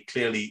Mbappe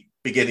clearly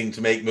beginning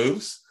to make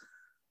moves.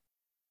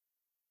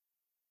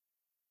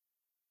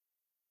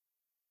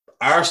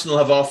 Arsenal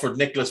have offered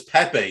Nicolas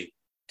Pepe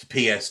to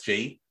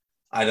PSG.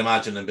 I'd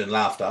imagine have been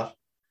laughed at.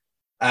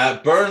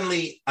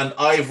 Burnley and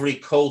Ivory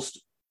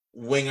Coast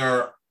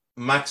winger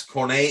Max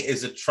Cornet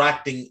is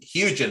attracting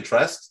huge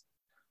interest.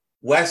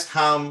 West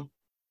Ham,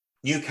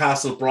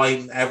 Newcastle,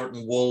 Brighton,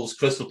 Everton, Wolves,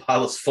 Crystal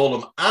Palace,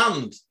 Fulham,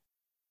 and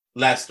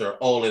Leicester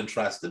all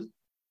interested.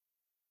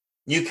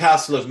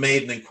 Newcastle have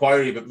made an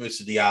inquiry about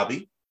Moussa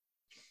Diaby.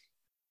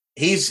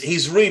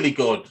 He's really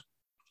good.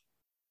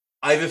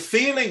 I have a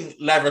feeling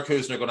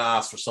Leverkusen are going to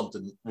ask for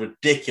something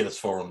ridiculous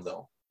for him,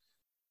 though.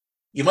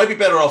 You might be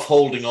better off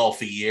holding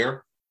off a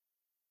year.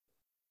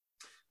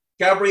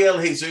 Gabriel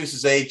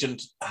Jesus'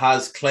 agent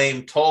has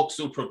claimed talks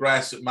will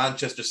progress with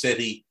Manchester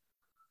City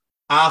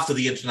after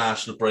the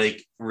international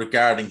break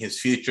regarding his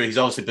future. He's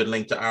obviously been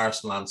linked to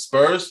Arsenal and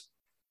Spurs.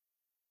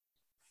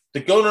 The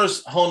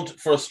Gunners' hunt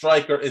for a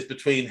striker is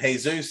between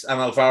Jesus and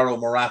Alvaro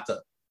Morata,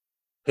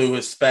 who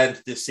has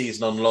spent this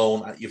season on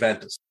loan at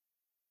Juventus.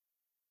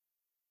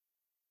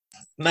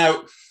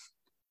 Now,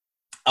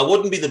 I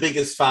wouldn't be the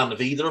biggest fan of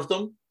either of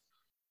them,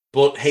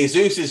 but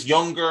Jesus is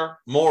younger,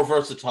 more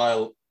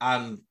versatile,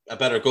 and a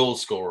better goal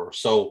scorer.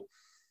 So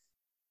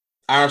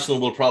Arsenal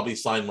will probably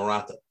sign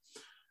Morata.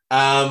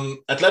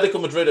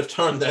 Atletico Madrid have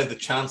turned down the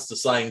chance to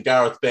sign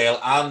Gareth Bale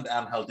and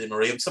Angel Di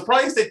Maria. I'm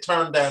surprised they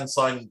turned down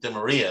signing Di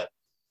Maria.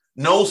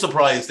 No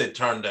surprise they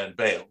turned down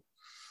Bale.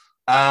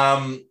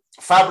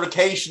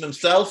 Fabrication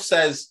himself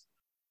says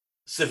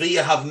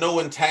Sevilla have no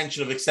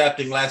intention of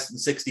accepting less than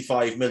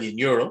 65 million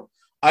euro.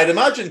 I'd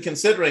imagine,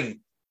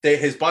 considering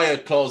his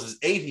buyout clause is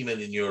 80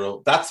 million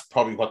euro, that's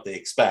probably what they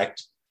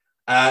expect.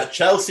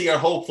 Chelsea are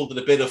hopeful that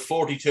a bid of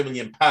 42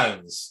 million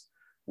pounds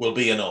will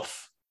be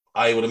enough.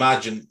 I would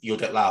imagine you'll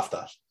get laughed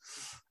at.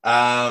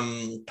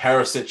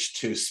 Perisic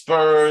to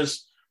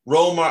Spurs.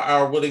 Roma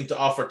are willing to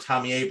offer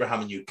Tammy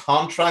Abraham a new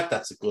contract.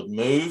 That's a good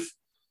move.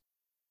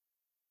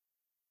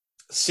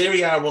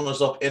 Serie A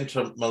runners-up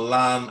Inter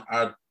Milan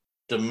are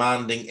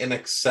demanding in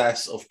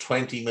excess of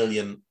 20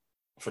 million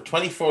for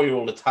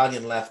 24-year-old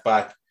Italian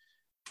left-back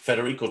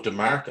Federico Di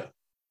Marca.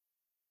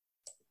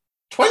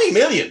 20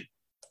 million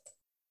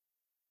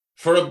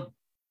for a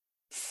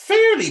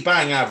fairly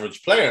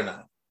bang-average player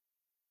now.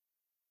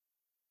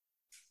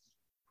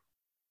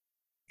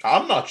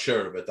 I'm not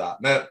sure about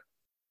that. Now,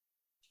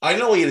 I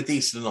know he had a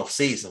decent enough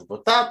season,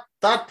 but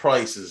that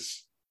price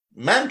is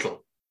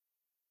mental.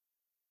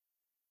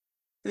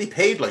 He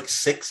paid like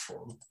 6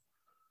 for him.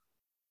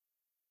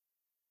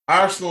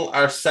 Arsenal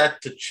are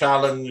set to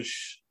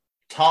challenge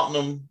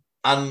Tottenham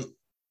and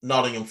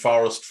Nottingham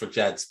Forest for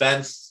Jed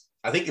Spence.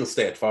 I think he'll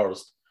stay at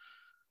Forest.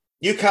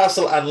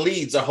 Newcastle and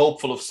Leeds are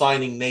hopeful of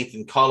signing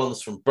Nathan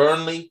Collins from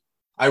Burnley.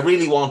 I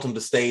really want him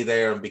to stay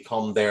there and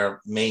become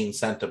their main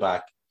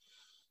centre-back.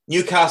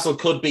 Newcastle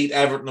could beat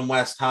Everton and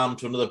West Ham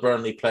to another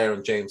Burnley player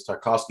in James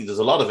Tarkowski. There's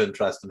a lot of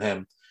interest in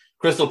him.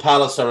 Crystal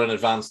Palace are in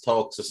advanced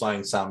talks to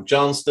sign Sam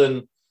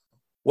Johnston.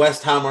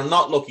 West Ham are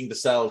not looking to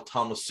sell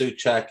Thomas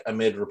Souček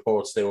amid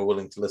reports they were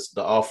willing to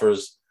listen to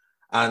offers.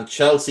 And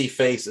Chelsea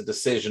face a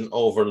decision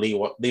over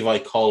Levi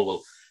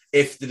Colwill.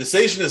 If the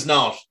decision is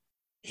not,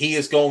 he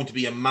is going to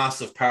be a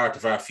massive part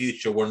of our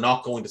future, we're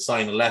not going to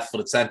sign a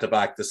left-footed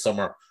centre-back this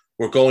summer,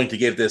 we're going to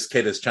give this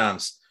kid his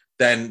chance,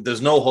 then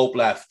there's no hope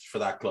left for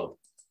that club.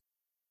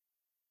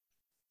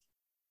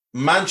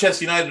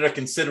 Manchester United are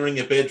considering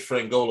a bid for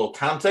N'Golo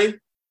Kante.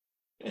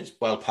 He's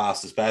well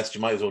past his best.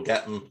 You might as well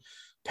get him,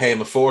 pay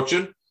him a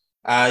fortune.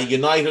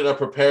 United are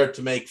prepared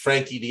to make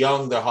Frankie de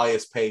Jong their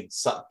highest paid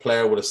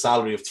player with a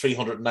salary of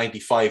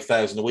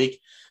 $395,000 a week.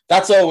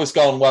 That's always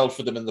gone well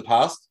for them in the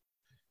past.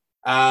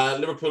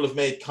 Liverpool have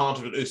made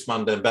contact with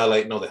Ousmane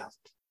Dembele. No, they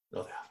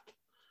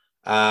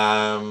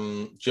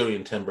haven't.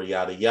 Julian Timber,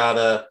 yada,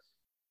 yada.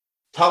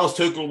 Thomas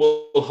Tuchel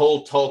will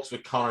hold talks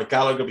with Conor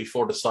Gallagher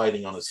before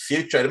deciding on his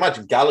future. I'd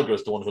imagine Gallagher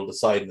is the one who'll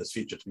decide on his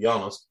future, to be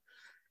honest.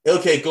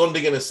 Ilkay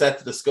Gundogan is set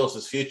to discuss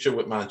his future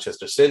with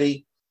Manchester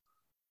City.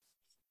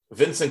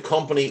 Vincent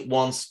Kompany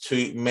wants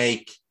to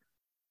make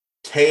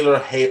Taylor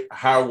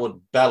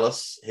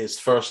Harwood-Bellis his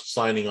first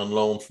signing on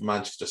loan from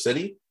Manchester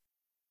City.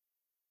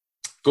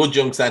 Good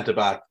young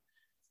centre-back.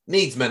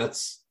 Needs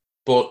minutes,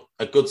 but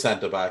a good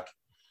centre-back.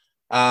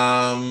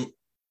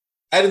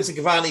 Edinson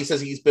Cavani says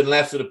he's been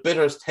left with a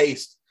bitter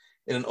taste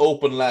in an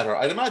open letter.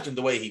 I'd imagine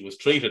the way he was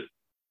treated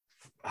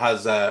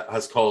has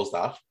caused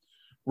that.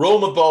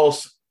 Roma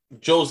boss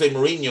Jose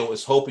Mourinho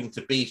is hoping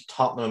to beat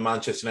Tottenham and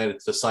Manchester United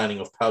to the signing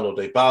of Paulo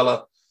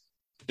Dybala.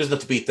 He doesn't have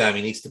to beat them,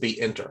 he needs to beat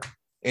Inter.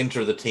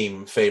 Inter, the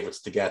team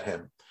favourites to get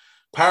him.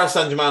 Paris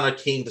Saint-Germain are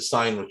keen to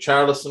sign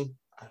Richarlison.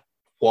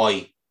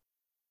 Why?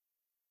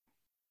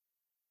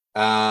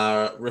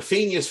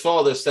 Rafinha's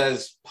father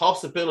says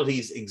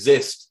possibilities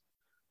exist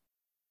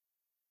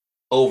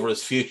over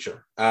his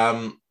future.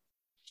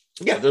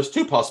 There's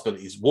two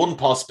possibilities. One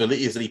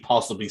possibility is that he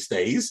possibly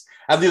stays,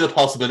 and the other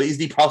possibility is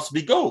that he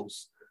possibly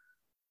goes.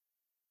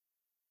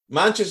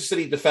 Manchester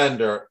City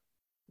defender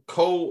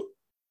Ko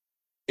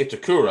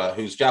Itakura,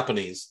 who's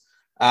Japanese,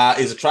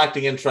 is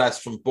attracting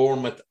interest from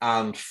Bournemouth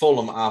and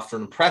Fulham after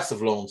an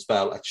impressive loan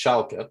spell at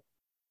Schalke.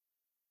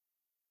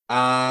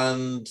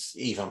 And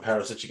Ivan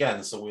Perisic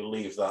again, so we'll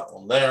leave that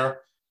one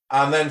there.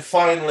 And then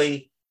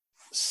finally,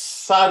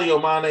 Sadio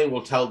Mane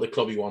will tell the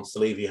club he wants to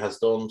leave. He has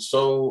done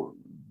so.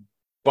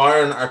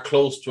 Bayern are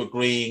close to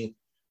agreeing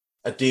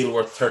a deal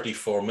worth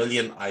 34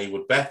 million. I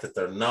would bet that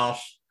they're not.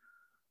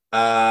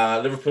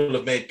 Liverpool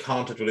have made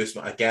contact with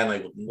Ousmane. Again,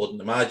 I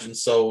wouldn't imagine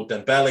so.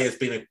 Dembele has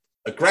been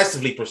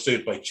aggressively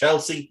pursued by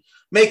Chelsea.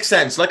 Makes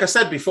sense. Like I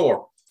said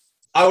before,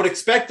 I would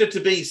expect there to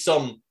be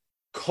some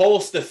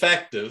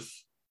cost-effective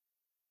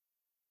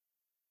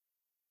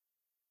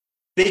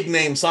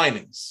big-name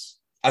signings.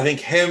 I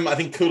think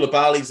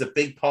Koulibaly is a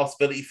big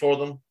possibility for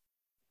them.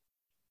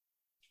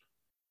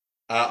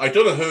 I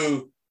don't know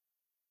who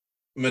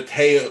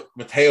Matteo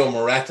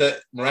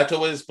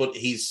Moretto is, but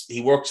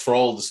he works for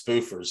all the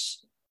spoofers.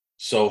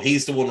 So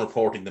he's the one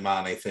reporting the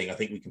man, I think. I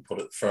think we can put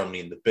it firmly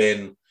in the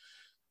bin.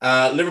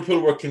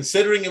 Liverpool were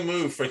considering a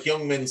move for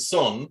Heung-min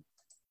Son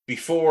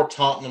before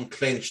Tottenham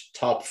clinched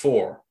top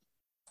four,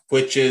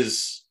 which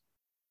is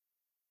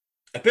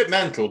a bit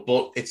mental,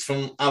 but it's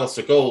from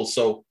Alistair Gold,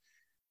 so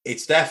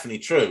it's definitely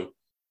true.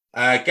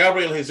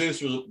 Gabriel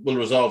Jesus will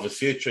resolve his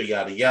future,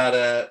 yada,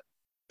 yada.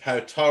 Pau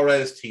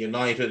Torres to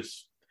United.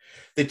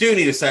 They do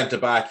need a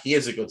centre-back. He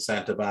is a good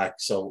centre-back,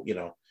 so, you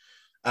know.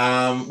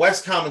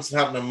 West Ham and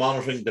Southampton are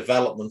monitoring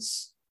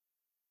developments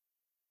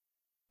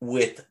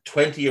with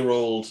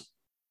 20-year-old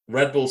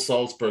Red Bull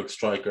Salzburg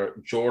striker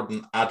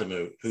Jordan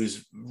Adamu,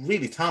 who's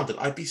really talented.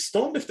 I'd be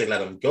stunned if they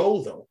let him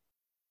go, though.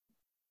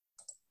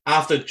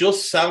 After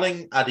just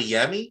selling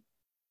Adeyemi,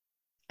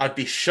 I'd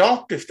be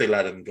shocked if they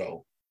let him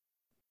go.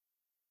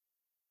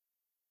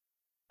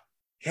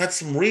 He had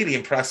some really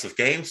impressive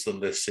games for them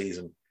this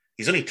season.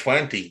 He's only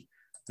 20.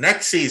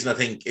 Next season, I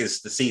think,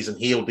 is the season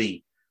he'll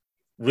be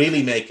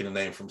really making a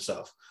name for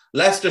himself.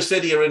 Leicester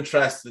City are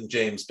interested in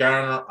James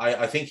Garner.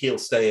 I think he'll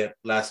stay at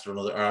Leicester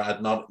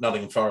at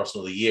Nottingham Forest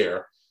another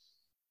year.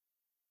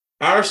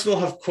 Arsenal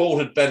have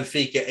quoted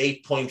Benfica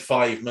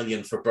 8.5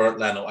 million for Bernd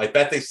Leno. I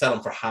bet they sell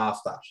him for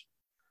half that.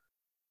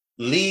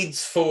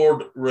 Leeds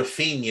forward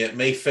Rafinha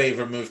may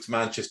favour move to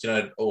Manchester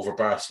United over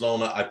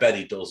Barcelona. I bet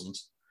he doesn't.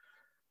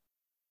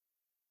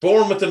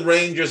 Bournemouth and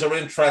Rangers are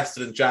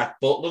interested in Jack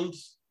Butland.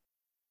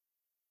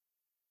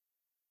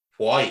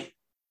 Why?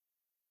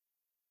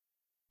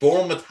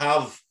 Bournemouth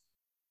have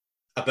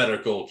a better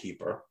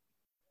goalkeeper.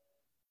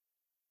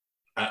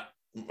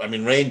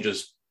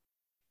 Rangers,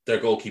 their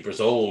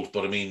goalkeeper's old,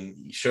 but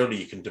surely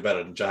you can do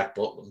better than Jack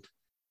Butland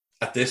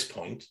at this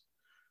point.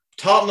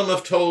 Tottenham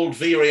have told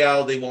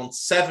Villarreal they want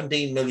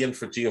 17 million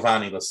for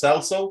Giovanni Lo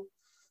Celso.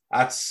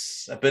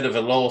 That's a bit of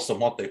a loss on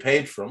what they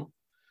paid for him.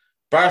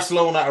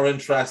 Barcelona are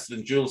interested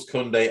in Jules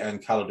Koundé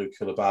and Kalidou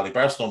Koulibaly.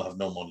 Barcelona have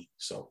no money,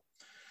 so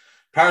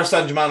Paris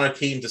Saint-Germain are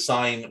keen to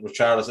sign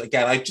Richarlison.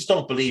 Again, I just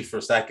don't believe for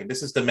a second.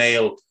 This is the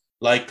Mail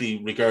likely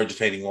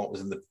regurgitating what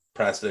was in the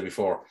press the day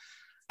before.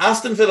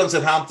 Aston Villa and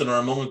Southampton are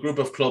among a group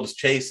of clubs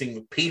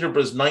chasing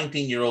Peterborough's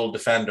 19-year-old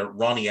defender,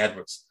 Ronnie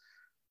Edwards.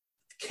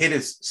 The kid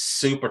is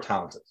super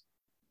talented.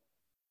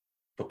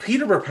 But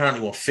Peterborough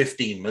apparently want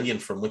 15 million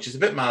for him, which is a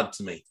bit mad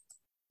to me.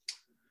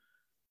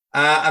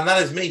 And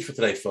that is me for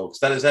today, folks.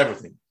 That is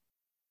everything.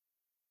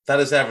 That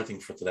is everything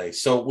for today.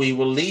 So we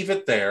will leave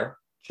it there.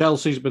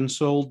 Chelsea's been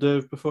sold,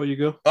 Dave, before you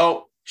go.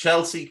 Oh,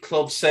 Chelsea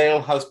club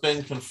sale has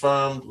been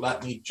confirmed.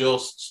 Let me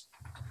just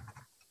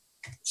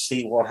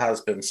see what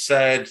has been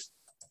said.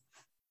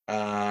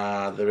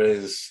 There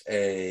is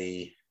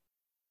the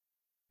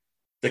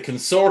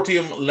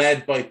consortium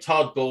led by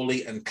Todd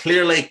Bowley and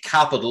Clearlake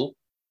Capital.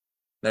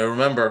 Now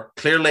remember,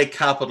 Clearlake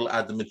Capital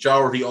are the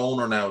majority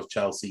owner now of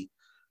Chelsea,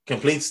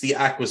 completes the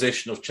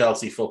acquisition of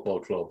Chelsea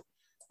Football Club.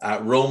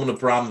 Roman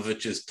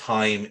Abramovich's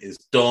time is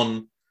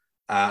done.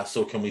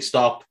 So can we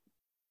stop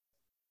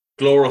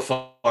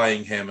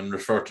glorifying him and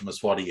refer to him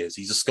as what he is?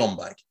 He's a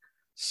scumbag.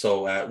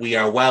 So we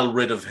are well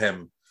rid of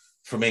him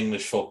from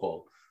English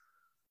football.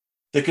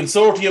 The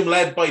consortium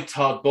led by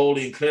Todd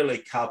Bowley and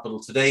Clearlake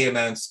Capital today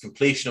announced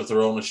completion of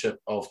their ownership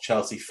of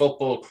Chelsea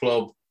Football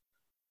Club.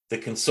 The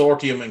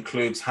consortium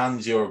includes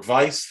Hans-Jörg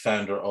Weiss,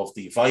 founder of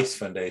the Weiss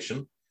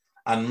Foundation,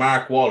 and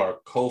Mark Waller,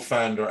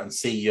 co-founder and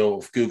CEO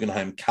of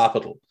Guggenheim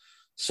Capital.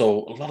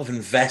 So a lot of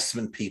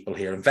investment people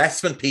here.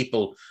 Investment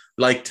people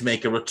like to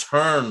make a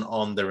return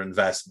on their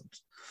investment.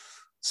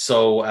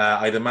 So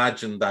I'd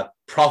imagine that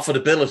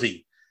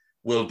profitability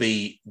will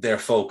be their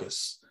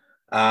focus.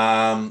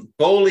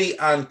 Bowley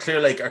and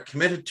Clearlake are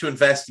committed to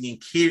investing in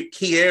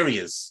key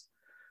areas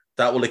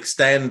that will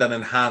extend and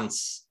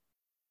enhance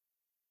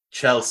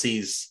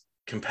Chelsea's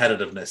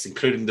competitiveness,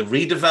 including the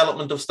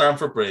redevelopment of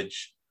Stamford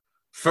Bridge,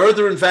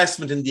 further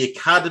investment in the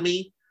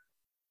academy,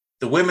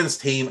 the women's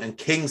team, and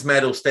Kings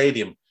Meadow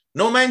Stadium.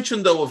 No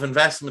mention, though, of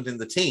investment in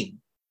the team.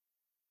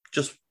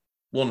 Just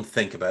one to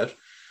think about.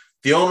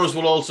 The owners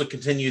will also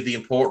continue the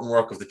important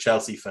work of the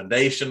Chelsea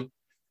Foundation.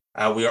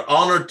 We are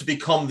honoured to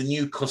become the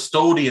new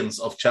custodians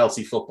of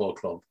Chelsea Football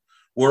Club.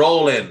 We're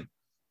all in,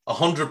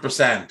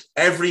 100%,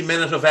 every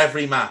minute of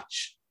every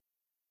match.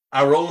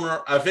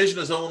 Our vision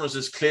as owners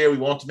is clear. We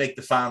want to make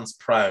the fans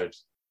proud.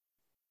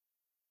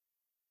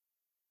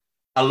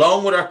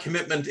 Along with our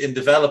commitment in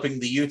developing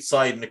the youth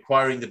side and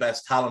acquiring the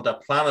best talent, our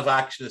plan of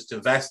action is to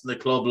invest in the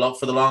club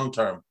for the long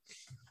term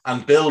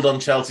and build on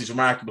Chelsea's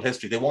remarkable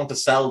history. They want to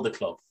sell the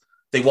club.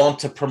 They want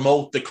to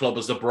promote the club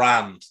as a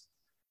brand.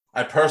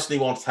 I personally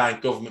want to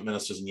thank government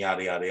ministers and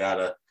yada,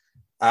 yada,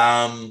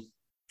 yada.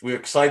 We're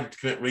excited to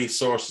commit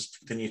resources to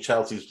continue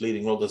Chelsea's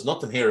leading role. There's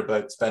nothing here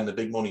about spending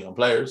big money on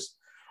players.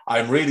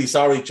 I'm really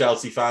sorry,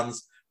 Chelsea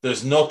fans.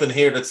 There's nothing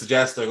here that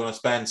suggests they're going to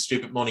spend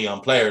stupid money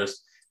on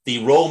players.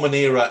 The Roman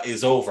era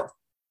is over.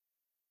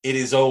 It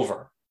is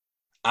over.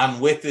 And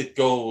with it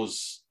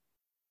goes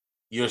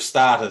your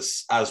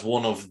status as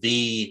one of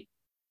the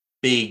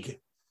big,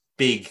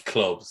 big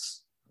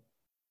clubs.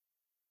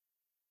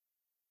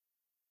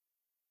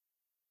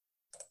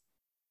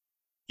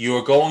 You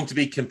are going to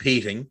be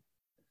competing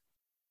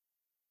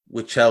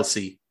with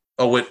Chelsea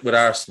or with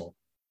Arsenal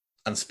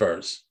and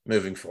Spurs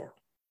moving forward.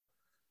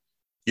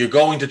 You're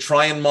going to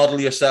try and model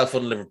yourself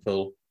on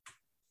Liverpool,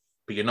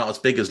 but you're not as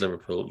big as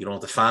Liverpool. You don't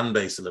have the fan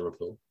base of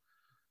Liverpool.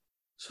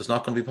 So it's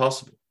not going to be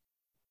possible.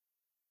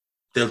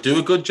 They'll do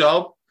a good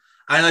job.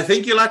 And I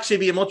think you'll actually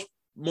be a much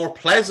more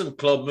pleasant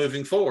club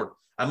moving forward.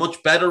 A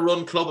much better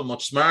run club, a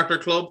much smarter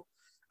club.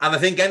 And I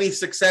think any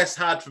success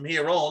had from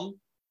here on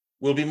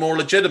will be more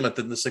legitimate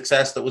than the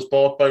success that was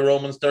bought by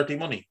Roman's dirty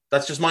money.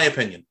 That's just my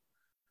opinion.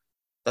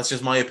 That's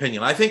just my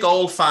opinion. I think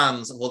all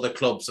fans of other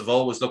clubs have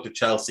always looked at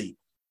Chelsea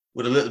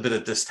with a little bit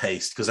of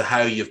distaste because of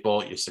how you've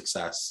bought your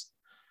success.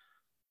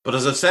 But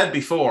as I've said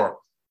before,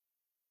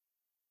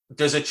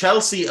 there's a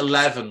Chelsea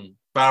 11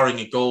 barring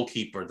a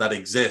goalkeeper that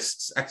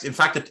exists. In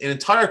fact, an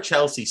entire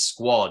Chelsea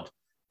squad,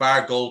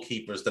 bar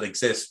goalkeepers that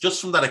exist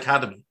just from that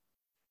academy,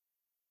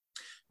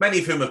 many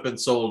of whom have been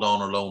sold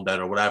on or loaned out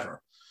or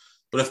whatever.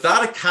 But if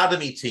that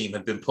academy team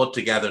had been put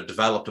together,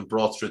 developed and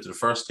brought through to the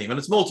first team, and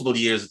it's multiple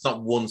years, it's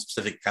not one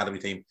specific academy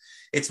team,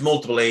 it's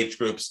multiple age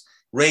groups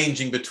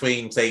ranging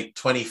between, say,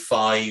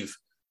 25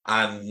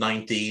 and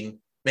 19,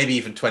 maybe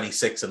even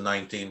 26 and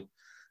 19.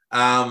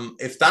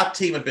 If that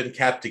team had been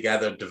kept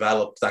together,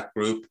 developed that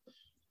group,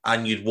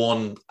 and you'd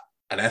won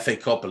an FA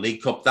Cup, a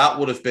League Cup, that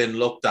would have been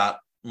looked at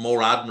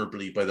more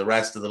admirably by the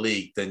rest of the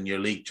league than your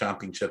league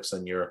championships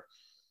and your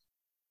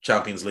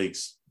Champions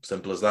Leagues.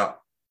 Simple as that.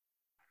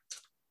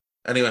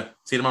 Anyway,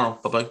 see you tomorrow.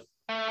 Bye-bye.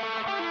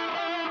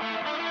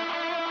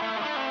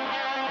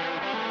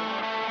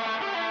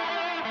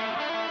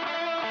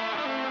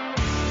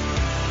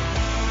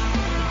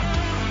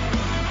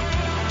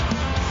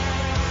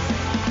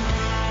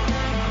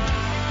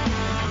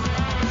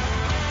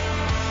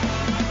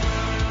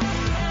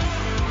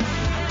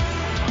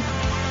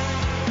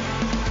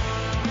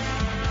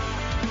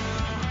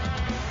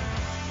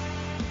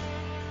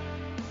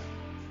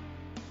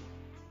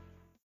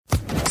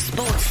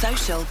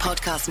 Social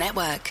Podcast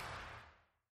Network.